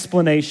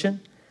explanation.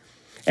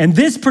 And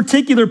this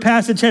particular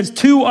passage has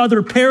 2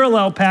 other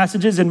parallel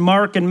passages in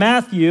Mark and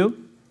Matthew,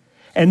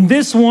 and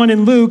this one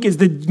in Luke is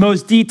the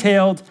most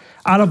detailed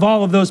out of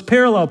all of those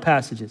parallel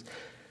passages.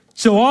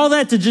 So all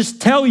that to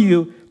just tell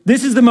you,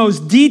 this is the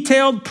most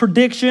detailed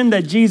prediction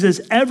that Jesus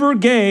ever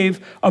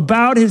gave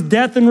about his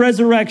death and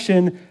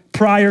resurrection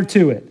prior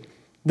to it.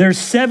 There's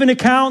 7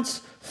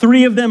 accounts.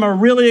 3 of them are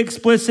really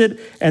explicit,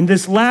 and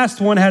this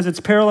last one has its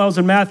parallels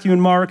in Matthew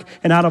and Mark,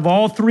 and out of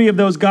all 3 of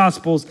those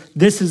gospels,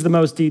 this is the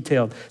most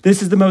detailed.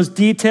 This is the most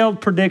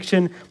detailed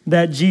prediction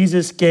that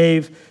Jesus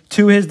gave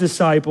to his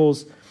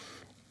disciples,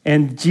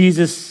 and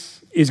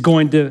Jesus is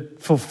going to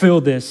fulfill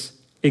this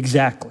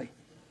exactly.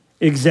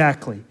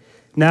 Exactly.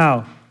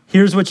 Now,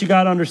 here's what you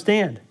got to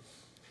understand,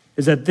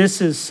 is that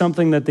this is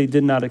something that they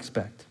did not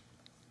expect.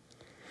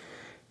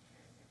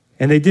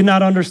 And they did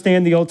not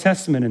understand the Old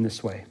Testament in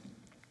this way.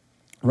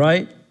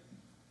 Right?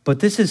 But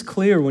this is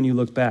clear when you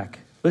look back.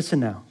 Listen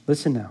now.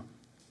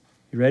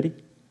 You ready?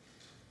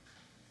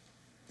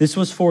 This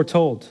was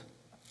foretold.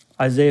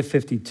 Isaiah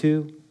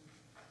 52,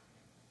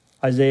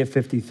 Isaiah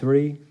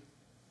 53,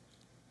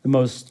 the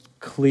most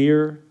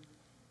clear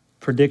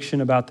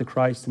prediction about the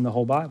Christ in the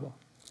whole Bible.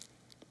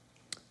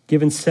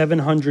 Given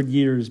 700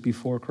 years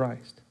before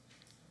Christ.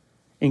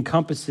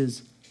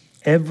 Encompasses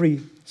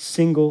every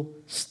single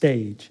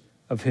stage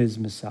of his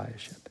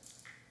messiahship.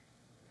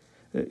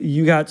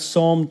 You got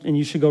Psalm, and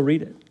you should go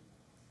read it.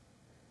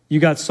 You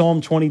got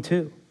Psalm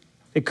 22.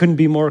 It couldn't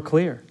be more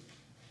clear.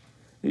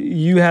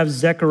 You have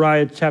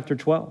Zechariah chapter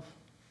 12.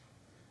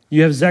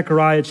 You have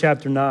Zechariah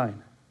chapter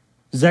 9.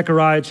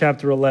 Zechariah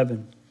chapter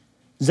 11.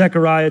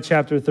 Zechariah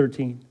chapter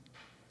 13.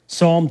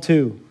 Psalm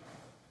 2.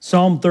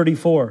 Psalm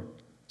 34.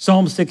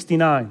 Psalm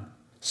 69.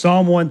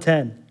 Psalm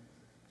 110.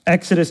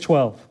 Exodus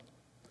 12.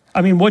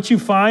 I mean, what you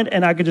find,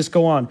 and I could just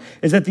go on,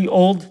 is that the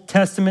Old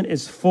Testament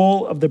is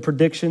full of the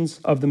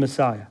predictions of the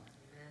Messiah.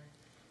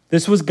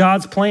 This was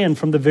God's plan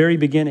from the very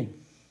beginning,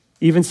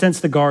 even since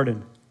the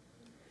garden.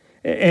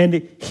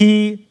 And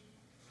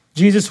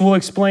Jesus will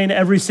explain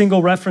every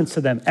single reference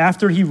to them.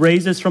 After he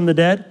raises from the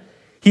dead,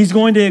 he's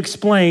going to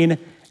explain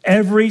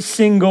every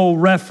single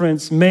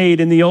reference made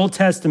in the Old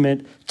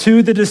Testament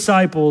to the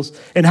disciples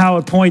and how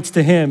it points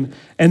to him,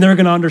 and they're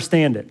going to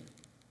understand it.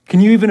 Can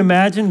you even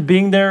imagine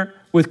being there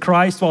with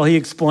Christ while he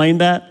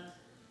explained that?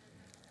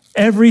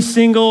 Every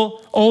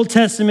single Old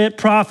Testament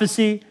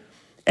prophecy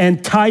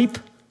and type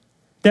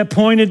that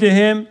pointed to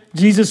him,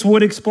 Jesus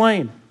would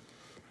explain.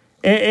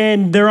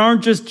 And there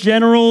aren't just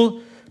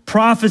general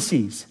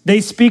prophecies.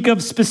 They speak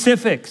of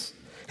specifics.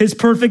 His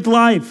perfect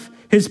life,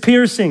 his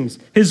piercings,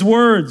 his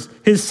words,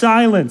 his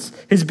silence,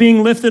 his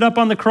being lifted up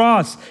on the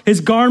cross, his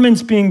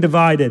garments being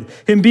divided,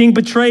 him being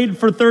betrayed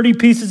for 30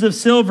 pieces of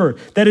silver,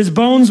 that his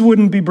bones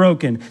wouldn't be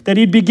broken, that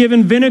he'd be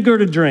given vinegar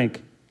to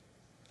drink.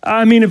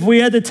 I mean, if we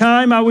had the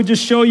time, I would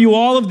just show you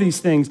all of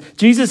these things.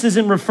 Jesus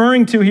isn't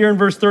referring to here in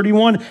verse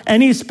 31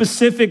 any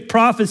specific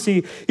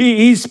prophecy.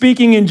 He's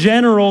speaking in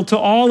general to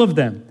all of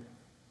them.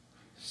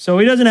 So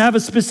he doesn't have a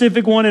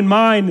specific one in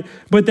mind,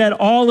 but that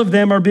all of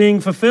them are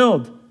being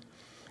fulfilled.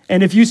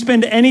 And if you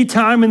spend any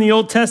time in the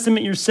Old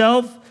Testament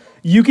yourself,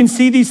 you can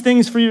see these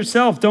things for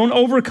yourself. Don't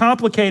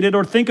overcomplicate it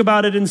or think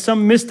about it in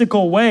some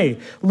mystical way.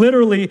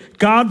 Literally,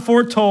 God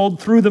foretold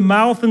through the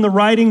mouth and the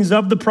writings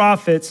of the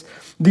prophets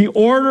the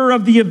order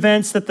of the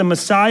events that the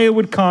Messiah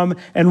would come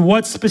and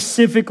what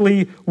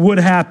specifically would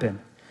happen.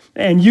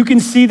 And you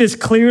can see this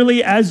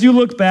clearly as you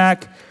look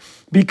back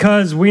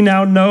because we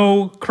now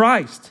know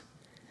Christ.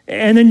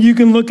 And then you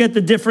can look at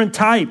the different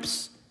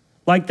types,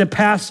 like the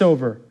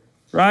Passover,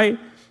 right?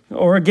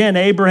 Or again,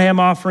 Abraham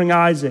offering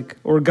Isaac,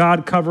 or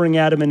God covering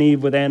Adam and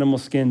Eve with animal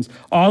skins.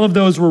 All of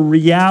those were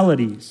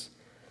realities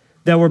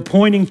that were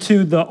pointing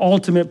to the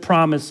ultimate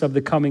promise of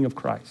the coming of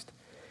Christ.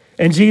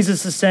 And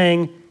Jesus is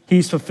saying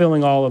he's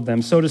fulfilling all of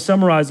them. So to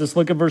summarize, let's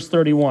look at verse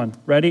 31.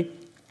 Ready?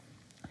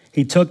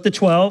 He took the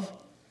 12.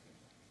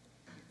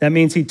 That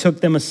means he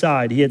took them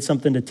aside. He had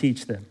something to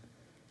teach them.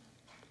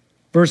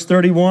 Verse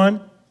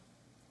 31,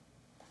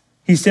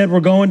 he said, we're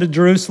going to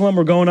Jerusalem.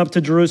 We're going up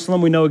to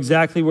Jerusalem. We know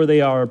exactly where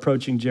they are,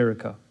 approaching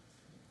Jericho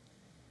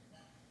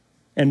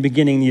and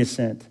beginning the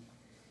ascent.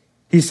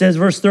 He says,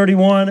 verse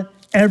 31,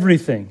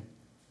 everything,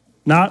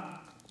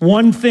 not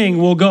one thing,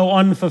 will go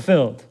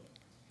unfulfilled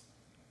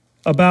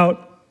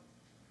about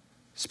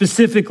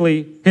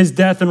specifically his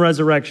death and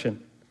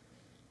resurrection.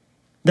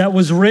 That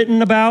was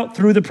written about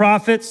through the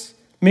prophets,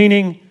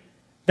 meaning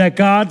that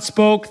God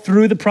spoke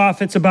through the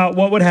prophets about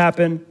what would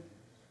happen,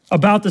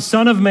 about the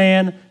Son of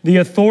Man, the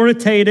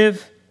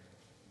authoritative,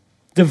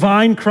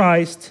 divine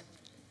Christ,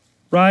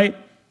 right,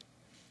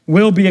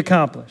 will be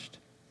accomplished.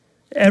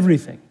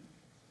 Everything.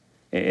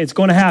 It's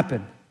going to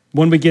happen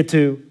when we get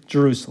to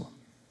Jerusalem.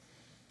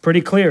 Pretty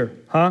clear,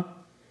 huh?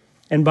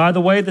 And by the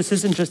way, this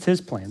isn't just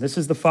his plan. This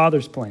is the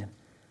Father's plan.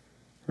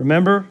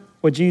 Remember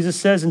what Jesus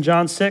says in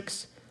John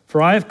 6?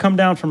 For I have come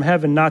down from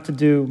heaven not to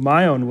do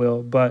my own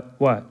will, but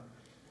what?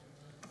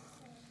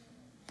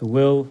 The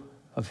will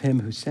of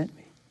him who sent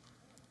me.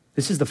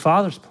 This is the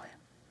Father's plan.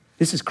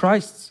 This is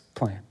Christ's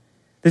plan.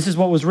 This is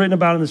what was written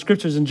about in the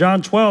scriptures. In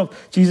John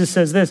 12, Jesus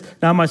says this,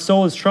 now my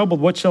soul is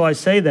troubled. What shall I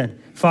say then?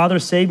 Father,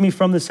 save me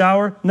from this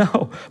hour?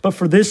 No, but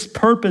for this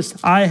purpose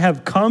I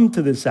have come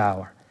to this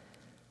hour.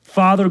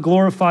 Father,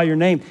 glorify your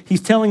name.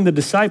 He's telling the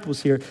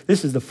disciples here,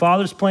 this is the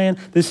Father's plan.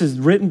 This is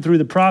written through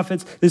the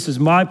prophets. This is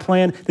my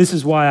plan. This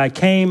is why I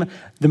came.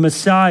 The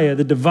Messiah,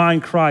 the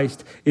divine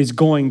Christ, is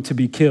going to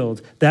be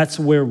killed. That's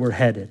where we're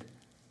headed.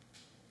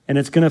 And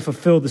it's going to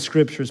fulfill the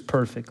scriptures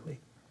perfectly,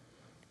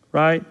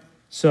 right?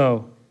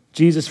 So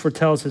Jesus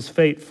foretells his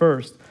fate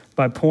first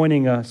by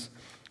pointing us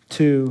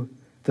to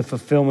the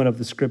fulfillment of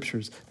the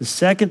scriptures. The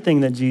second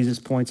thing that Jesus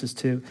points us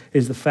to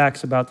is the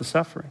facts about the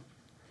suffering.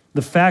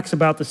 The facts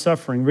about the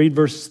suffering. Read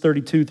verses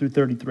 32 through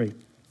 33. It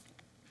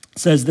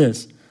says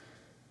this,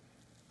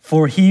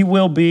 for he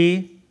will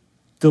be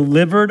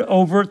delivered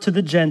over to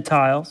the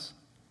Gentiles.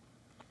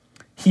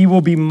 He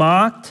will be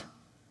mocked,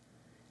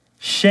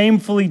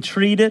 shamefully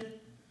treated,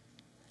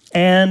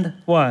 and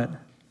what?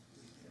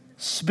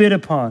 Spit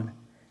upon.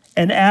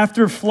 And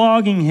after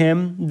flogging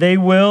him, they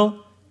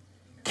will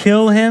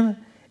kill him.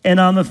 And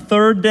on the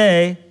third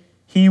day,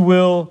 he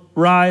will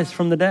rise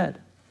from the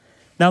dead.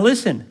 Now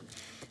listen,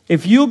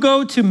 if you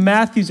go to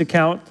Matthew's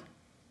account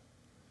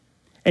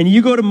and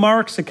you go to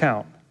Mark's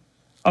account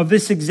of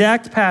this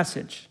exact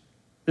passage,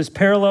 this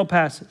parallel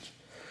passage,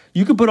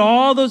 you can put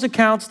all those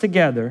accounts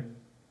together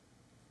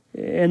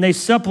and they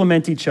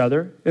supplement each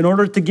other in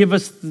order to give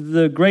us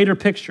the greater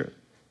picture,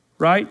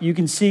 right? You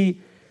can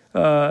see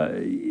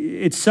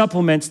it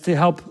supplements to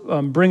help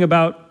bring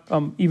about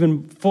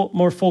even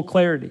more full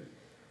clarity.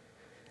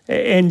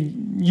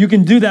 And you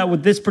can do that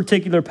with this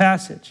particular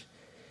passage.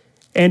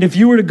 And if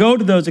you were to go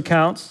to those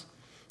accounts,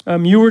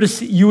 you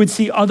would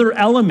see other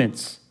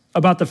elements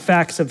about the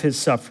facts of his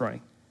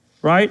suffering,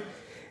 right?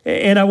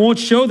 And I won't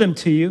show them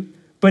to you,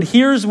 but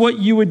here's what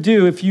you would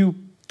do if you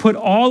put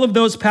all of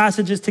those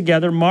passages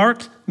together,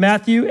 Mark,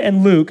 Matthew,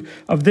 and Luke,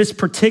 of this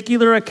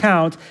particular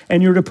account,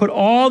 and you were to put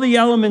all the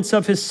elements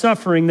of his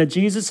suffering that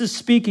Jesus is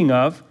speaking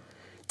of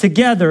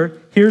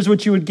together, here's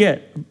what you would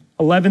get.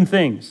 11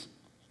 things.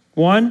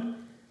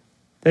 1,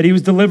 that he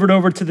was delivered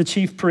over to the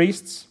chief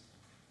priests,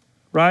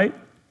 right?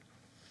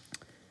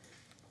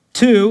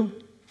 2,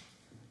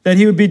 that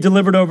he would be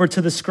delivered over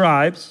to the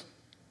scribes.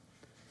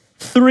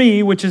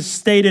 3, which is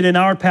stated in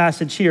our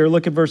passage here,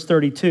 look at verse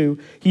 32,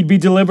 he'd be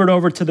delivered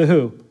over to the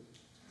who?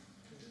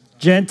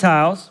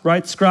 Gentiles,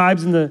 right?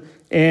 Scribes and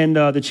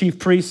the chief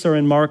priests are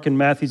in Mark and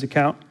Matthew's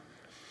account.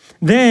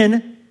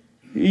 Then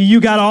you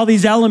got all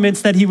these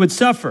elements that he would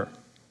suffer,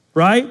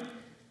 right?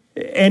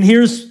 And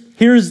here's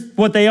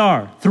what they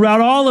are.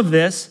 Throughout all of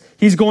this,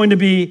 he's going to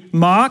be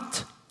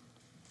mocked.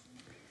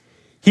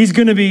 He's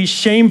going to be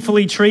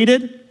shamefully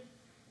treated.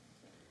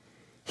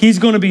 He's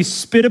going to be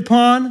spit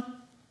upon.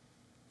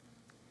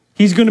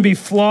 He's going to be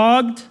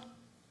flogged.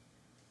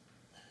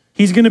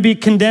 He's going to be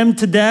condemned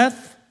to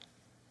death.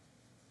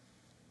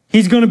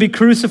 He's going to be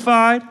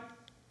crucified.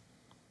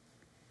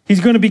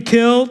 He's going to be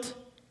killed.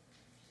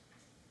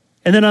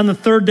 And then on the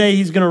third day,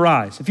 he's going to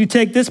rise. If you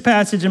take this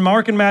passage in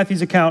Mark and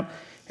Matthew's account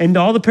and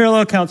all the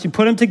parallel accounts, you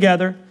put them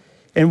together,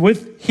 and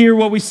with here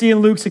what we see in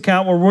Luke's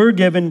account where we're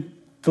given,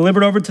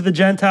 delivered over to the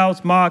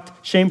Gentiles,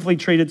 mocked, shamefully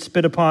treated,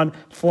 spit upon,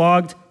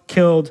 flogged,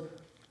 killed,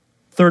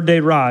 third day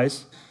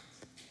rise.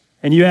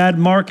 And you add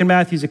Mark and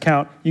Matthew's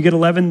account, you get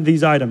 11 of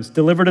these items.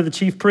 Delivered to the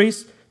chief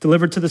priests,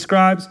 delivered to the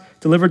scribes,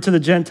 delivered to the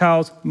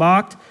Gentiles,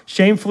 mocked,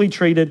 shamefully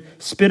treated,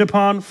 spit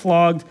upon,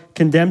 flogged,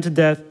 condemned to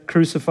death,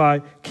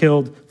 crucified,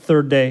 killed,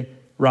 third day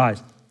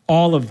rise.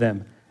 All of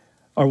them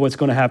are what's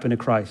going to happen to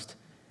Christ.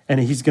 And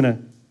he's going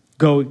to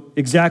go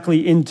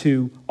exactly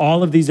into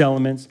all of these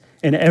elements,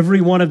 and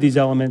every one of these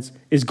elements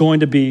is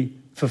going to be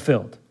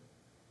fulfilled.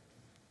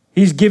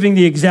 He's giving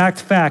the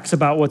exact facts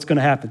about what's going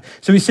to happen.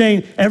 So he's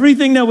saying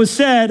everything that was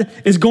said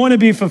is going to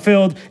be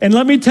fulfilled, and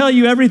let me tell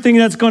you everything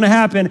that's going to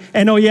happen,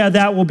 and oh yeah,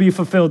 that will be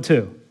fulfilled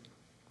too.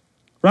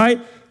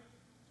 Right?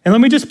 And let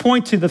me just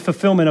point to the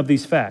fulfillment of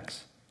these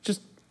facts,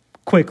 just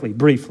quickly,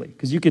 briefly,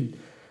 because you could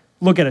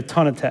look at a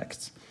ton of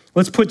texts.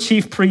 Let's put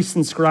chief priests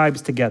and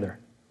scribes together.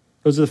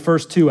 Those are the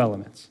first two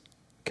elements,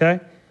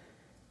 okay?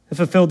 They're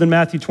fulfilled in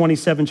Matthew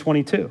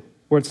 27:22,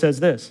 where it says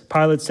this,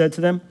 Pilate said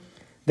to them,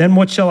 "Then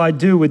what shall I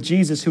do with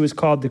Jesus who is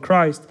called the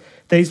Christ?"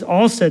 They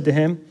all said to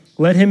him,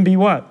 "Let him be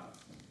what?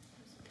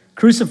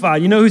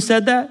 Crucified." You know who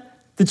said that?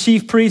 The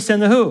chief priests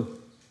and the who?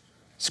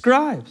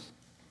 Scribes,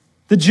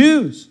 the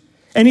Jews.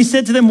 And he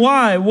said to them,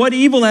 "Why? What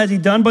evil has he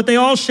done?" But they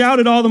all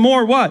shouted all the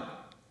more, what?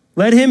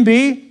 "Let him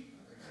be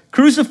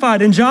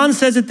crucified." And John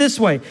says it this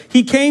way,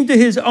 he came to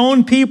his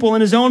own people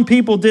and his own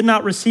people did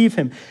not receive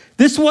him.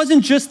 This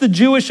wasn't just the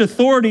Jewish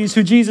authorities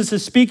who Jesus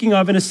is speaking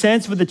of in a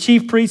sense with the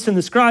chief priests and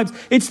the scribes.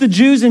 It's the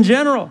Jews in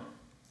general.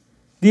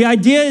 The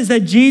idea is that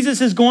Jesus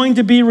is going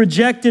to be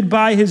rejected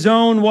by his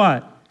own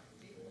what?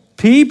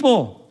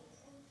 People.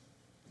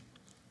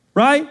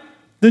 Right?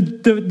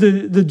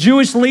 The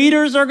Jewish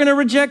leaders are going to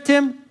reject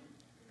him.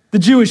 The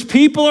Jewish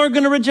people are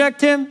going to reject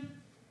him.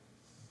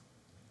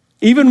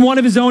 Even one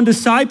of his own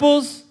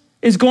disciples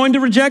is going to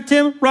reject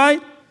him,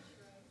 right?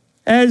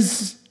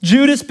 As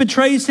Judas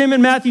betrays him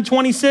in Matthew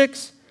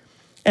 26.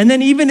 And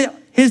then even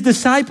his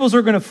disciples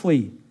are going to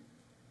flee.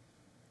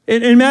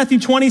 In Matthew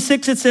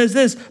 26, it says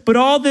this, but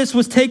all this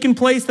was taking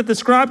place that the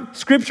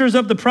scriptures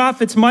of the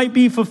prophets might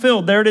be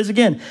fulfilled. There it is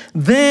again.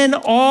 Then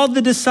all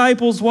the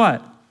disciples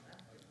what?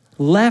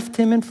 Left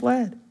him and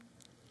fled.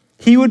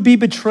 He would be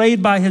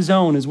betrayed by his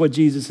own is what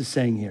Jesus is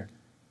saying here.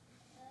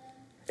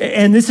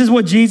 And this is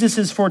what Jesus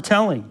is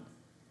foretelling,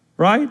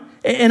 right?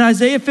 And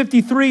Isaiah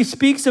 53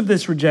 speaks of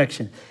this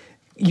rejection.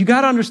 You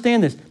got to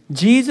understand this.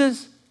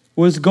 Jesus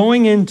was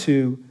going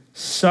into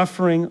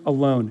suffering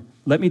alone.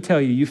 Let me tell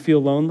you, you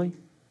feel lonely?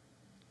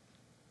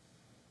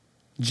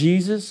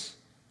 Jesus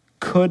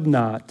could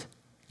not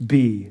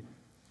be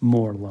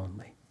more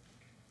lonely.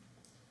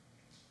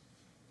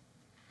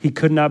 He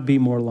could not be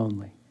more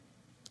lonely.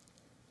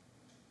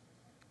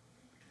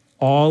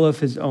 All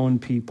of his own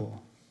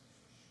people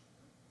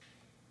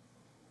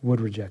would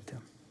reject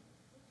him.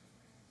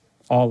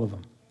 All of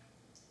them.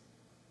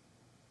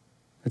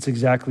 That's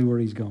exactly where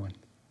he's going.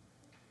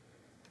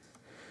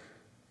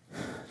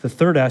 The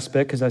third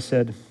aspect, as I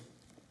said,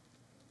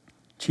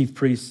 chief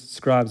priests,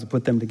 scribes, to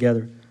put them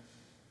together,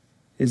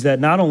 is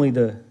that not only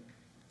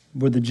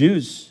would the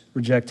Jews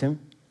reject him,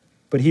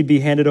 but he'd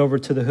be handed over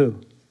to the who?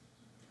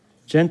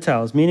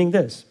 Gentiles, meaning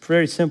this,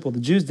 very simple.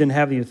 The Jews didn't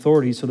have the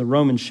authority, so the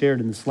Romans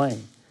shared in the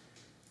slaying.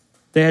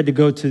 They had to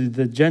go to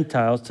the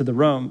Gentiles, to the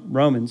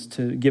Romans,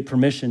 to get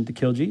permission to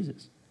kill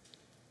Jesus.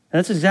 And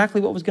that's exactly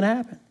what was going to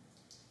happen.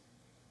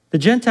 The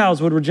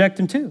Gentiles would reject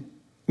him too,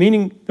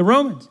 meaning the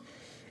Romans.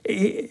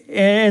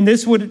 And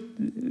this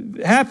would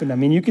happen. I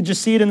mean, you could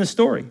just see it in the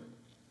story.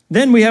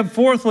 Then we have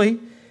fourthly,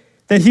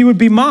 that he would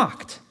be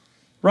mocked,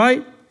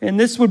 right? And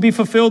this would be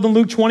fulfilled in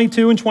Luke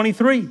 22 and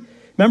 23.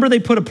 Remember, they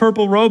put a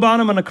purple robe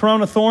on him and a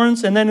crown of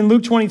thorns. And then in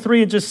Luke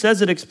 23, it just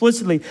says it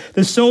explicitly.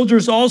 The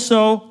soldiers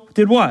also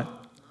did what?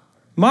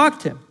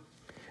 Mocked him.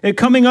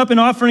 Coming up and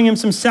offering him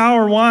some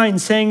sour wine,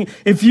 saying,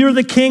 if you're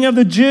the king of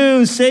the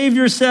Jews, save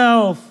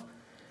yourself.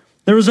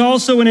 There was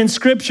also an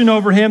inscription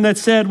over him that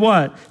said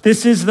what?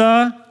 This is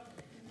the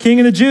king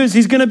of the Jews.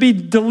 He's going to be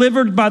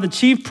delivered by the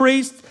chief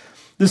priest,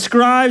 the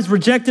scribes,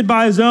 rejected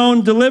by his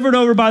own, delivered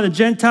over by the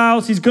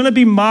Gentiles. He's going to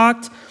be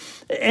mocked.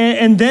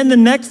 And then the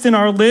next in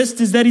our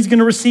list is that he's going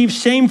to receive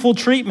shameful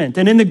treatment.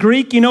 And in the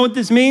Greek, you know what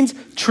this means?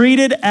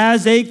 Treated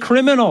as a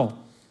criminal.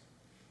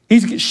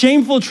 He's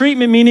shameful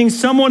treatment, meaning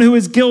someone who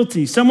is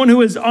guilty, someone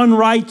who is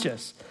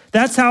unrighteous.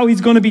 That's how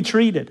he's going to be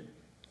treated.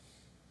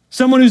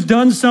 Someone who's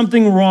done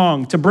something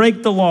wrong, to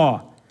break the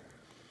law.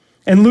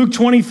 In Luke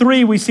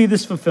 23, we see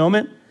this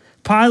fulfillment.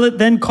 Pilate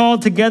then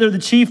called together the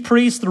chief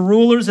priests, the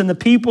rulers, and the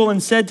people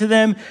and said to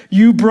them,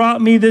 you brought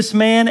me this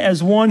man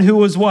as one who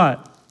was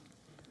what?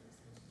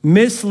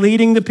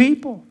 Misleading the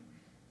people.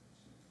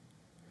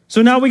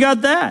 So now we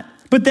got that.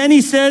 But then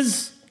he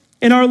says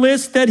in our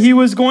list that he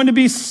was going to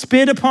be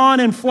spit upon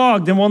and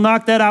flogged, and we'll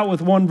knock that out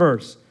with one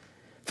verse.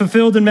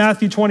 Fulfilled in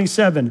Matthew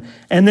 27.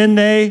 And then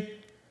they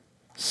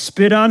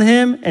spit on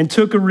him and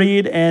took a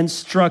reed and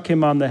struck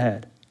him on the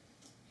head.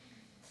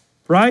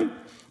 Right?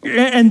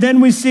 And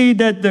then we see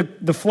that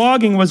the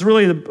flogging was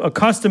really a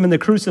custom in the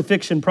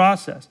crucifixion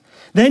process.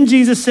 Then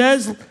Jesus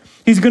says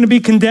he's going to be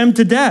condemned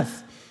to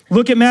death.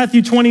 Look at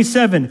Matthew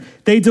 27.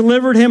 They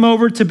delivered him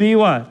over to be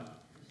what?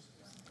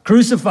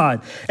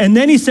 Crucified. And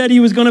then he said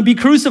he was going to be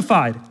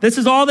crucified. This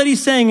is all that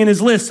he's saying in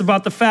his list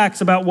about the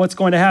facts about what's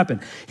going to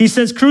happen. He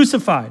says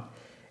crucified.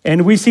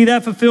 And we see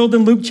that fulfilled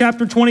in Luke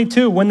chapter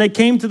 22. When they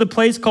came to the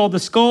place called the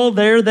Skull,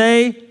 there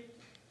they,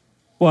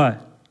 what?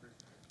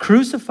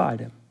 Crucified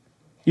him.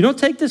 You don't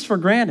take this for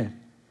granted.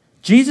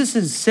 Jesus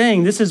is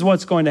saying this is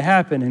what's going to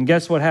happen, and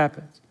guess what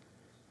happens?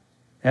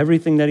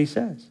 Everything that he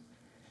says.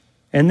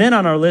 And then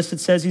on our list, it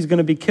says he's going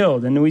to be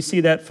killed. And we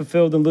see that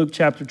fulfilled in Luke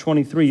chapter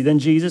 23. Then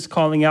Jesus,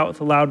 calling out with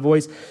a loud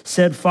voice,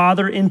 said,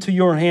 Father, into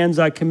your hands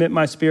I commit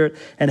my spirit.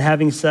 And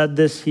having said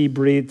this, he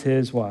breathed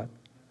his what?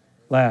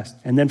 Last.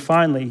 And then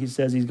finally, he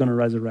says he's going to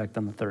resurrect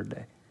on the third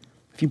day.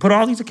 If you put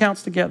all these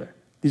accounts together,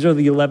 these are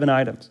the 11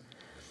 items.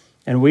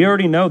 And we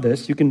already know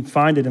this. You can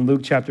find it in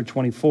Luke chapter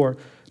 24.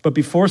 But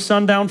before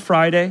sundown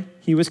Friday,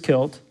 he was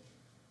killed.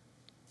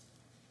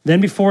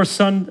 Then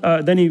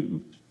then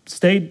he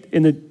stayed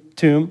in the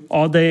tomb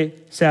all day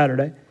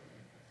Saturday.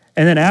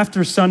 And then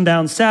after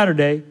sundown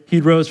Saturday, he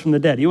rose from the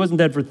dead. He wasn't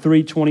dead for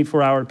 3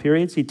 24-hour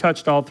periods. He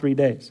touched all 3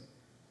 days.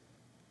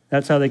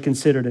 That's how they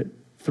considered it,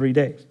 3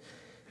 days.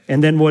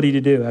 And then what did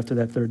he do after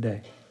that third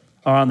day?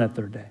 Or on that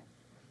third day?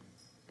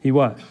 He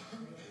what?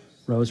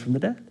 Rose from the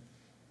dead.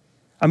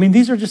 I mean,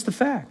 these are just the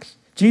facts.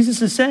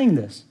 Jesus is saying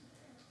this.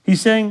 He's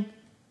saying,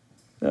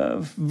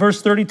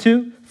 verse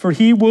 32, for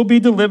he will be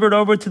delivered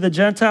over to the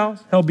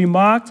Gentiles. He'll be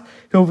mocked.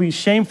 He'll be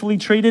shamefully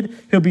treated.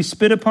 He'll be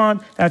spit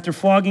upon. After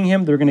flogging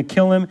him, they're going to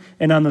kill him.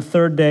 And on the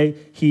third day,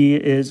 he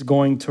is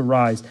going to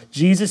rise.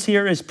 Jesus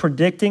here is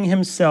predicting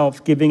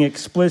himself, giving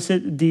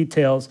explicit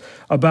details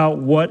about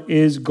what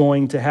is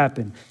going to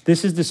happen.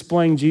 This is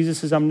displaying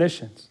Jesus'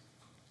 omniscience.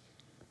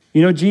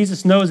 You know,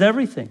 Jesus knows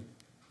everything.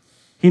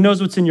 He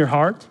knows what's in your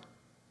heart.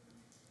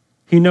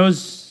 He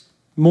knows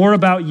more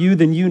about you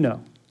than you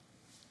know.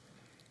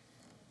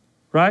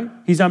 Right?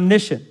 He's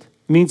omniscient.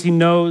 It means he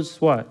knows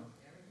what?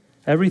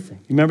 Everything.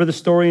 You remember the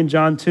story in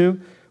John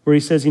 2 where he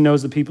says he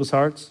knows the people's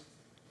hearts?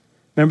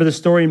 Remember the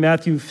story in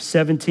Matthew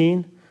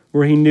 17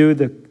 where he knew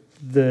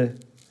the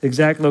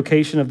exact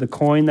location of the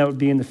coin that would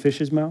be in the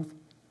fish's mouth?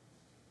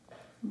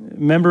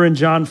 Remember in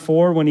John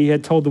 4 when he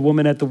had told the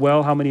woman at the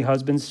well how many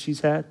husbands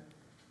she's had?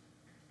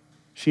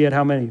 She had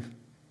how many?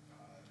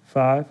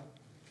 5.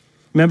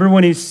 Remember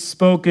when he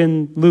spoke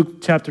in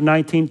Luke chapter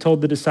 19, told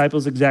the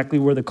disciples exactly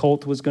where the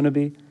colt was going to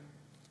be?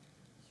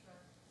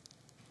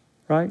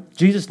 Right?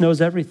 Jesus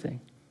knows everything.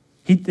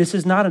 This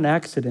is not an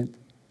accident.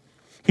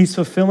 He's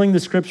fulfilling the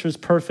scriptures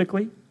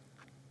perfectly.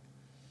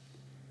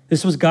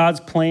 This was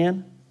God's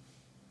plan.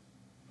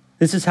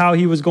 This is how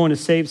he was going to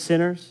save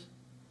sinners.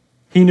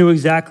 He knew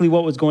exactly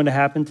what was going to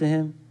happen to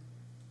him,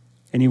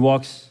 and he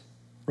walks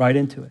right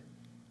into it.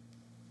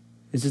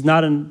 This is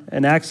not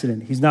an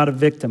accident. He's not a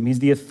victim. He's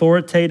the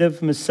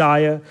authoritative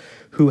Messiah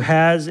who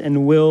has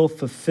and will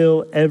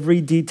fulfill every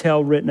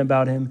detail written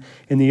about him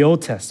in the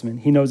Old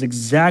Testament. He knows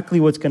exactly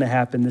what's going to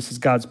happen. This is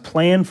God's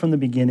plan from the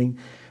beginning.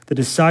 The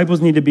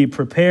disciples need to be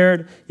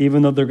prepared,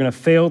 even though they're going to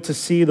fail to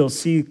see. They'll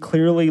see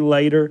clearly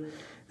later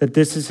that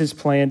this is his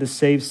plan to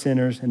save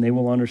sinners, and they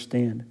will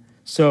understand.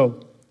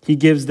 So he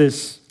gives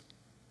this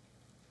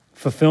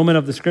fulfillment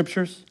of the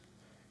scriptures.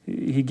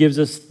 He gives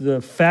us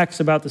the facts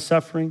about the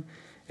suffering.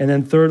 And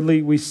then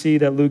thirdly, we see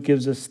that Luke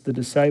gives us the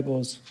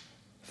disciples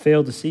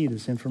failed to see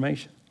this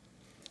information.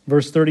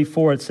 Verse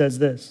 34, it says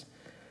this,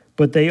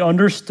 but they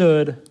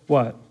understood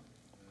what?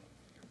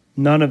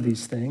 None of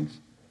these things.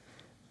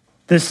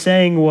 This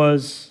saying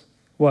was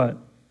what?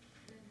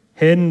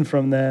 Hidden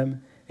from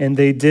them, and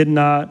they did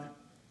not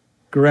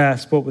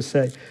grasp what was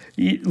said.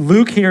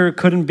 Luke here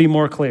couldn't be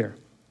more clear.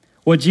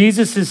 What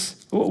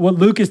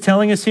Luke is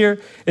telling us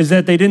here is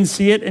that they didn't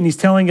see it, and he's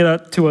telling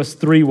it to us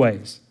 3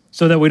 ways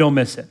so that we don't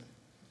miss it.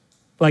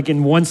 Like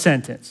in one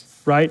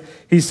sentence, right?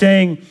 He's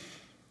saying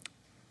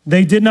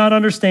they did not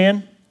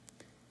understand.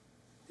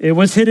 It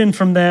was hidden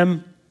from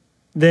them.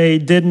 They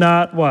did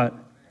not what?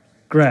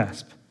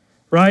 Grasp,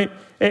 right?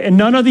 And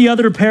none of the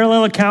other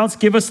parallel accounts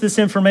give us this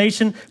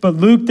information, but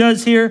Luke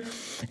does here.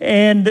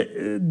 And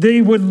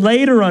they would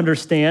later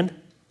understand,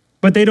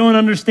 but they don't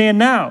understand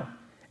now.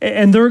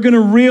 And they're going to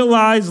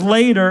realize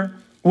later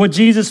what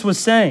Jesus was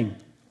saying.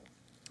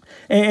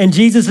 And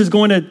Jesus is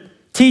going to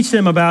teach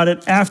them about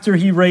it after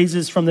he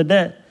raises from the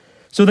dead.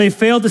 So they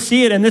failed to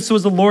see it, and this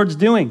was the Lord's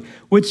doing,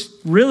 which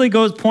really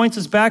points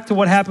us back to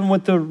what happened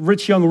with the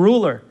rich young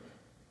ruler.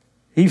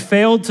 He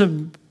failed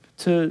to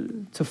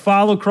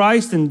follow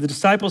Christ, and the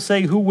disciples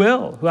say, who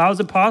will? How is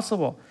it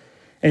possible?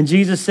 And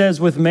Jesus says,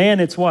 with man,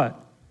 it's what?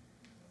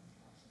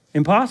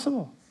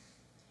 Impossible.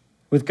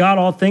 With God,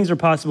 all things are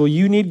possible.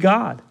 You need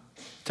God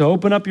to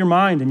open up your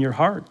mind and your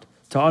heart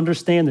to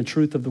understand the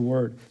truth of the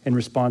word and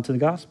respond to the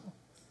gospel,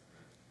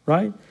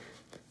 right?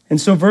 And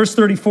so verse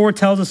 34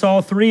 tells us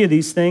all 3 of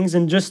these things,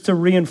 and just to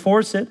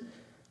reinforce it,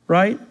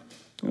 right?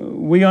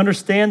 We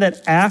understand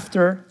that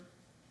after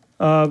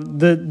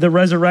the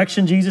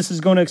resurrection, Jesus is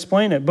going to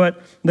explain it,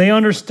 but they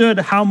understood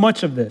how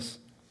much of this?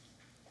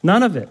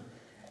 None of it.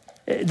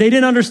 They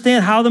didn't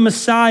understand how the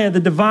Messiah,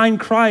 the divine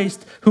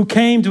Christ, who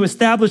came to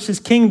establish his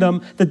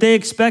kingdom that they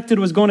expected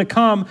was going to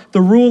come, the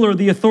ruler,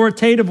 the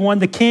authoritative one,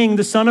 the king,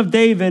 the son of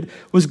David,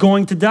 was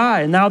going to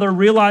die. And now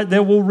they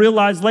will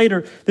realize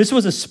later this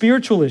was a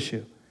spiritual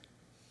issue.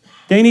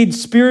 They need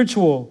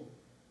spiritual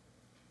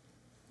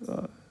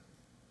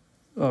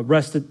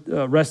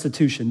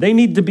restitution. They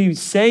need to be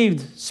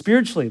saved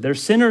spiritually. They're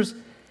sinners,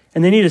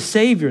 and they need a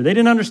Savior. They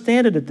didn't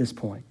understand it at this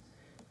point,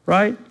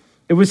 right?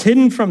 It was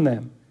hidden from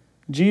them.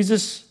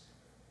 Jesus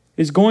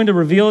is going to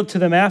reveal it to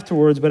them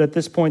afterwards, but at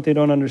this point they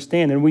don't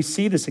understand. And we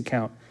see this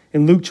account.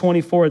 In Luke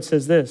 24, it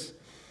says this,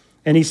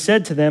 and he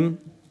said to them,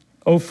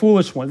 O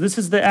foolish ones. This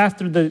is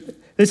after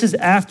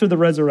the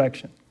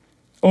resurrection.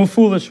 O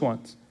foolish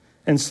ones,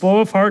 and slow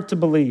of heart to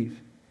believe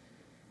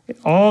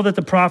all that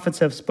the prophets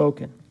have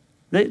spoken.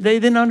 They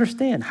didn't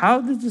understand. How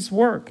did this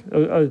work?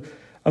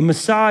 A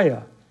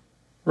Messiah,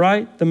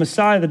 right? The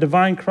Messiah, the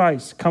divine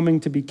Christ, coming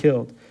to be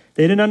killed.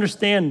 They didn't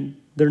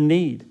understand their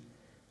need,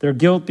 their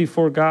guilt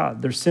before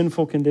God, their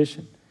sinful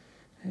condition,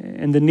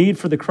 and the need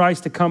for the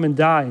Christ to come and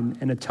die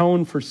and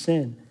atone for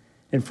sin,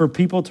 and for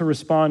people to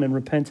respond in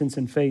repentance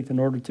and faith in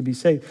order to be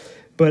saved.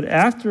 But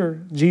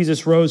after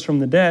Jesus rose from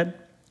the dead,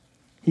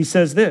 he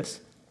says this,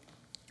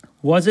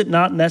 was it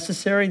not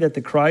necessary that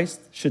the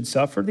Christ should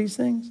suffer these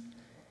things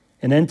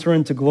and enter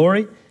into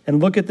glory?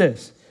 And look at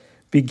this.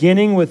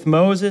 Beginning with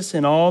Moses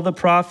and all the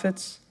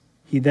prophets,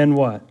 he then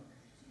what?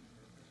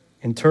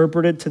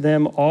 Interpreted to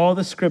them in all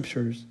the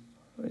scriptures,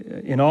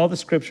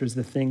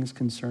 the things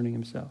concerning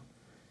himself.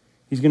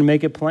 He's going to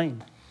make it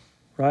plain,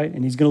 right?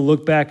 And he's going to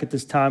look back at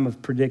this time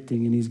of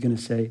predicting, and he's going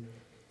to say,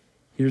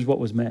 here's what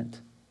was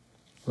meant,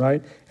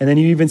 right? And then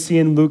you even see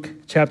in Luke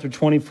chapter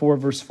 24,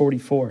 verse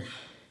 44,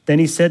 then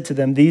he said to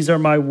them, these are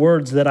my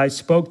words that I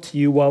spoke to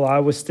you while I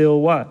was still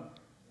what?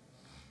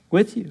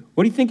 With you.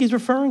 What do you think he's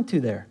referring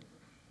to there?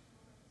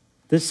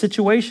 This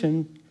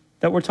situation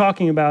that we're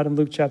talking about in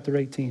Luke chapter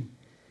 18.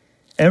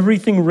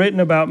 Everything written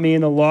about me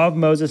in the law of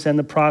Moses and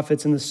the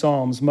prophets and the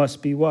Psalms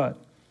must be what?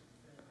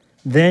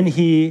 Then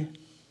he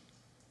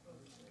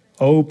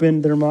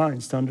opened their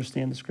minds to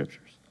understand the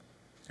scriptures.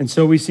 And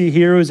so we see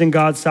here it was in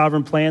God's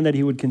sovereign plan that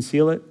he would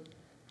conceal it,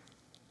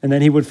 and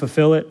then he would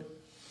fulfill it.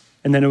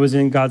 And then it was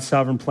in God's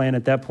sovereign plan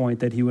at that point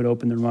that he would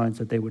open their minds,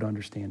 that they would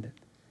understand it,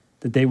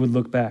 that they would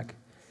look back.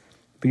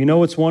 But you know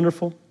what's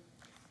wonderful?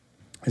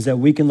 Is that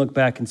we can look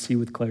back and see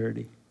with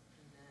clarity.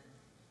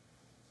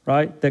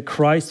 Right? That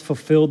Christ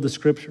fulfilled the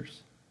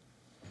scriptures.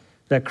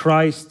 That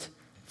Christ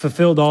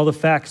fulfilled all the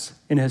facts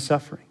in his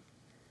suffering.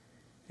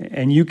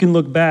 And you can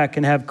look back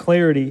and have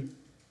clarity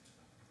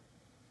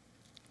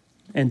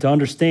and to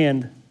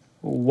understand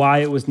why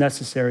it was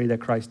necessary that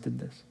Christ did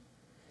this.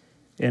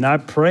 And I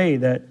pray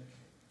that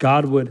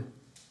God would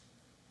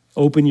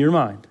open your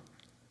mind,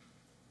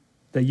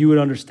 that you would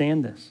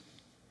understand this,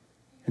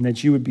 and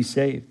that you would be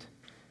saved.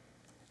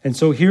 And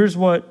so here's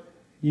what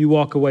you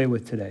walk away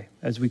with today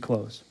as we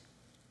close.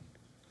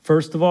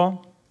 First of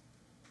all,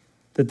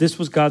 that this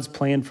was God's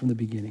plan from the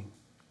beginning.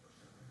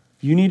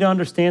 You need to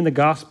understand the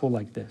gospel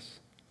like this.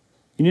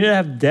 You need to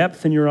have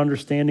depth in your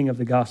understanding of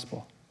the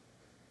gospel.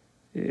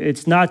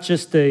 It's not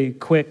just a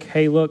quick,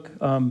 hey, look,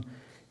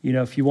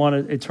 if you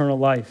want eternal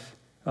life,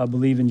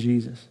 believe in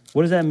Jesus.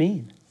 What does that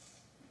mean?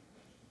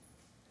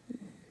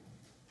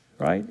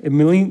 Right? It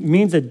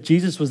means that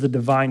Jesus was the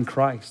divine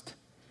Christ,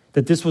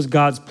 that this was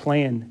God's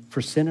plan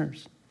for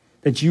sinners,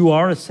 that you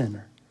are a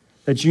sinner,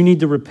 that you need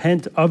to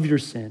repent of your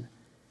sin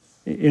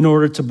in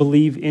order to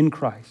believe in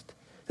Christ,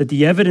 that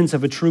the evidence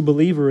of a true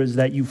believer is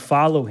that you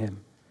follow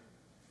him,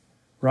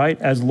 right,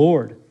 as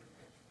Lord.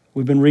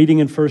 We've been reading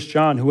in 1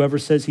 John, whoever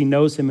says he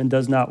knows him and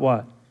does not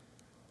what?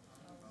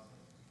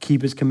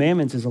 Keep his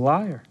commandments is a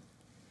liar.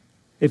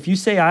 If you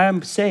say, I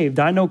am saved,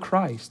 I know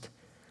Christ,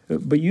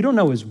 but you don't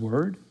know his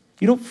word,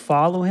 you don't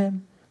follow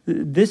him,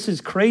 this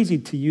is crazy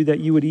to you that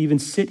you would even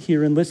sit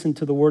here and listen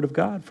to the word of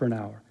God for an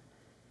hour.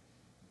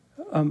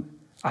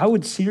 I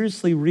would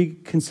seriously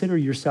reconsider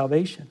your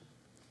salvation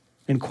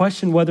and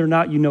question whether or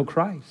not you know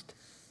Christ.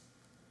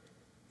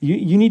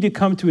 You need to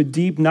come to a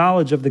deep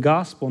knowledge of the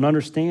gospel and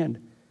understand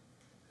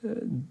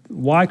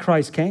why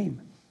Christ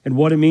came and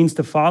what it means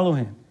to follow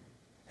him,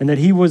 and that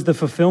he was the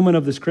fulfillment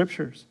of the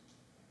scriptures,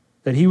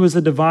 that he was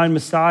the divine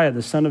Messiah,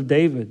 the Son of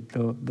David,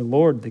 the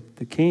Lord,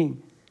 the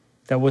King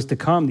that was to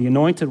come, the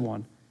anointed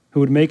one who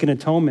would make an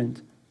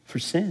atonement for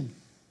sin.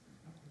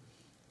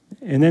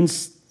 And then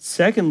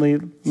secondly,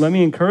 let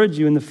me encourage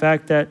you in the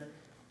fact that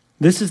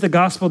this is the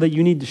gospel that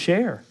you need to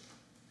share.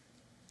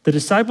 The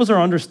disciples are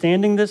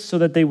understanding this so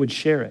that they would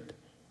share it,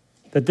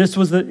 that this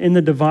was in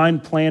the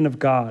divine plan of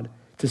God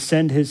to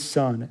send his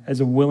son as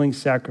a willing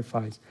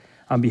sacrifice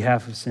on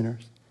behalf of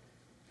sinners.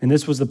 And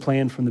this was the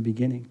plan from the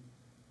beginning.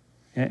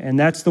 And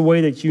that's the way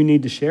that you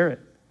need to share it,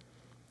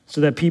 so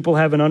that people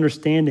have an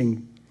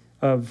understanding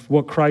of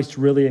what Christ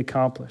really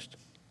accomplished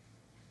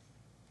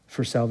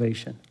for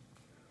salvation.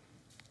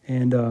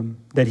 And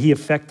that he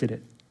effected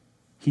it.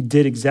 He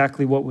did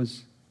exactly what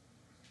was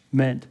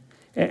meant.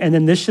 And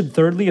then this should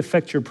thirdly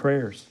affect your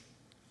prayers,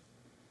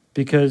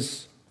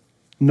 because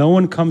no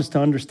one comes to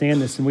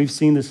understand this, and we've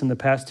seen this in the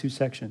past two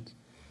sections,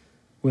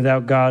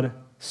 without God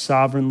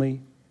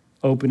sovereignly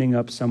opening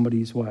up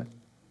somebody's what?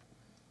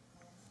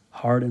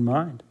 Heart and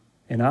mind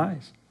and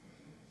eyes,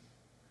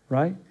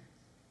 right?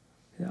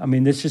 I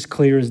mean, this is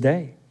clear as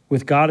day.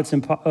 With God,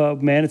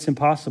 man, it's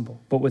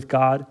impossible. But with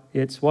God,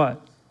 it's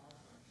what?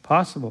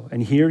 Possible.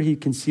 And here he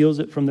conceals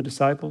it from the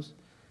disciples.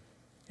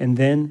 And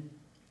then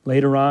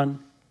later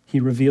on, he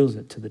reveals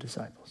it to the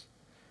disciples.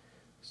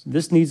 So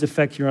this needs to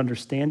affect your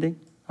understanding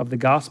of the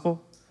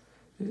gospel.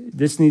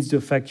 This needs to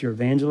affect your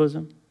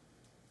evangelism.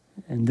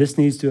 And this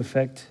needs to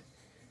affect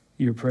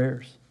your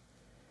prayers.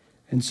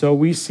 And so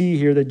we see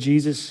here that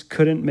Jesus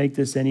couldn't make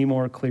this any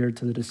more clear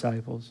to the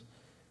disciples.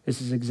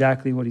 This is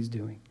exactly what he's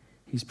doing.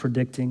 He's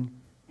predicting,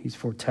 he's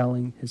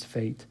foretelling his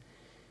fate,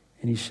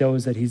 and he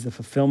shows that he's the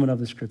fulfillment of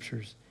the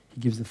scriptures. He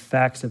gives the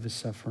facts of his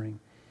suffering,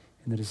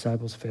 and the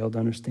disciples failed to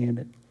understand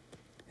it.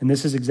 And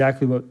this is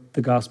exactly what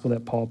the gospel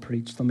that Paul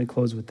preached. Let me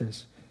close with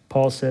this.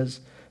 Paul says,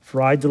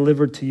 "For I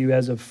delivered to you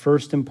as of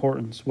first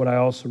importance what I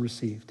also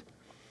received,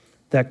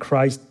 that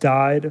Christ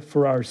died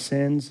for our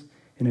sins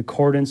in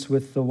accordance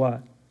with the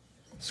what?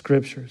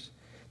 Scriptures,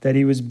 that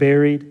he was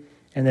buried,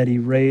 and that he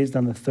raised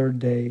on the third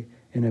day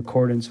in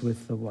accordance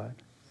with the what?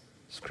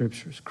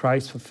 Scriptures."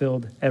 Christ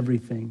fulfilled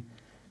everything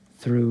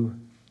through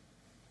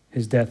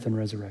his death and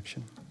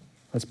resurrection.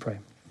 Let's pray.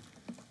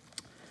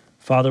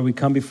 Father, we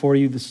come before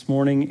you this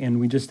morning,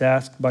 and we just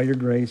ask by your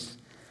grace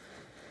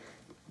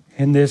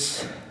in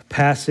this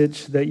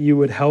passage that you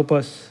would help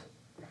us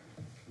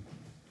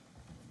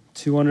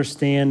to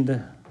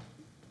understand.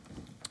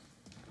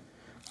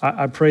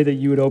 I pray that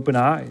you would open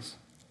eyes.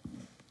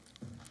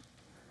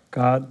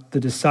 God, the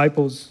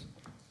disciples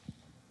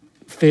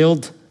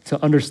failed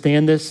to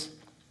understand this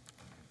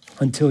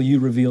until you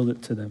revealed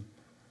it to them.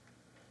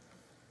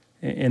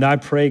 And I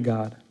pray,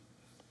 God,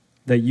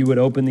 that you would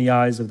open the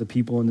eyes of the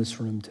people in this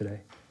room today,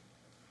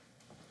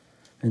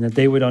 and that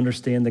they would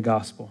understand the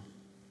gospel,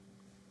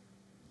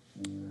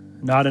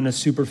 not in a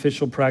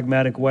superficial,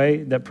 pragmatic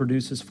way that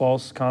produces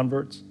false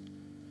converts,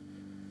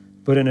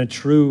 but in a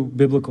true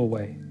biblical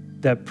way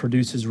that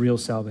produces real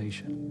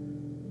salvation.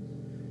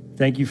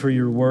 Thank you for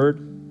your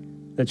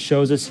word that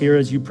shows us here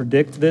as you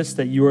predict this,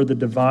 that you are the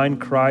divine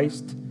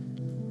Christ,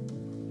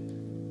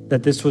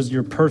 that this was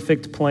your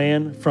perfect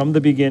plan from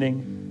the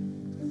beginning,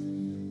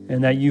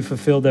 and that you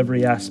fulfilled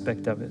every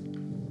aspect of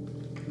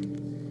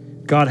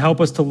it. God, help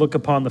us to look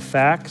upon the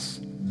facts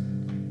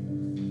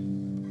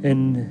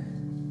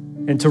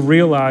and to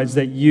realize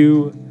that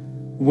you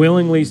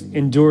willingly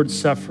endured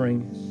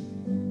suffering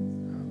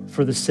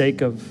for the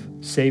sake of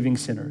saving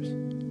sinners.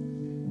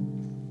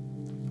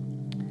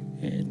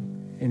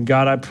 And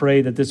God, I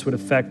pray that this would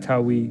affect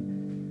how we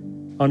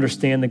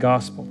understand the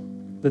gospel,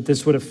 that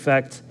this would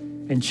affect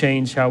and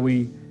change how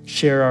we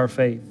share our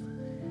faith,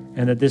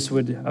 and that this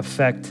would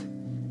affect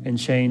and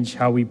change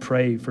how we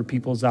pray for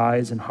people's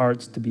eyes and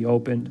hearts to be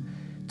opened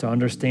to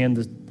understand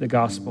the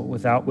gospel,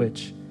 without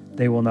which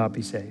they will not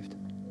be saved.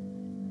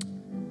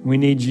 We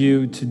need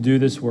you to do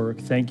this work.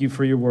 Thank you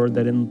for your word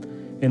that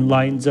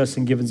enlightens us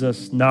and gives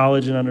us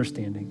knowledge and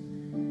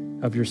understanding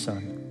of your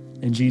Son.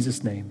 In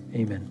Jesus' name,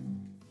 amen.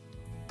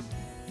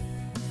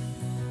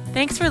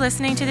 Thanks for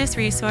listening to this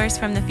resource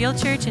from the Field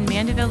Church in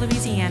Mandeville,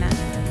 Louisiana.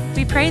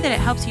 We pray that it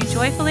helps you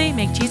joyfully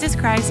make Jesus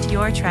Christ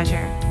your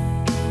treasure.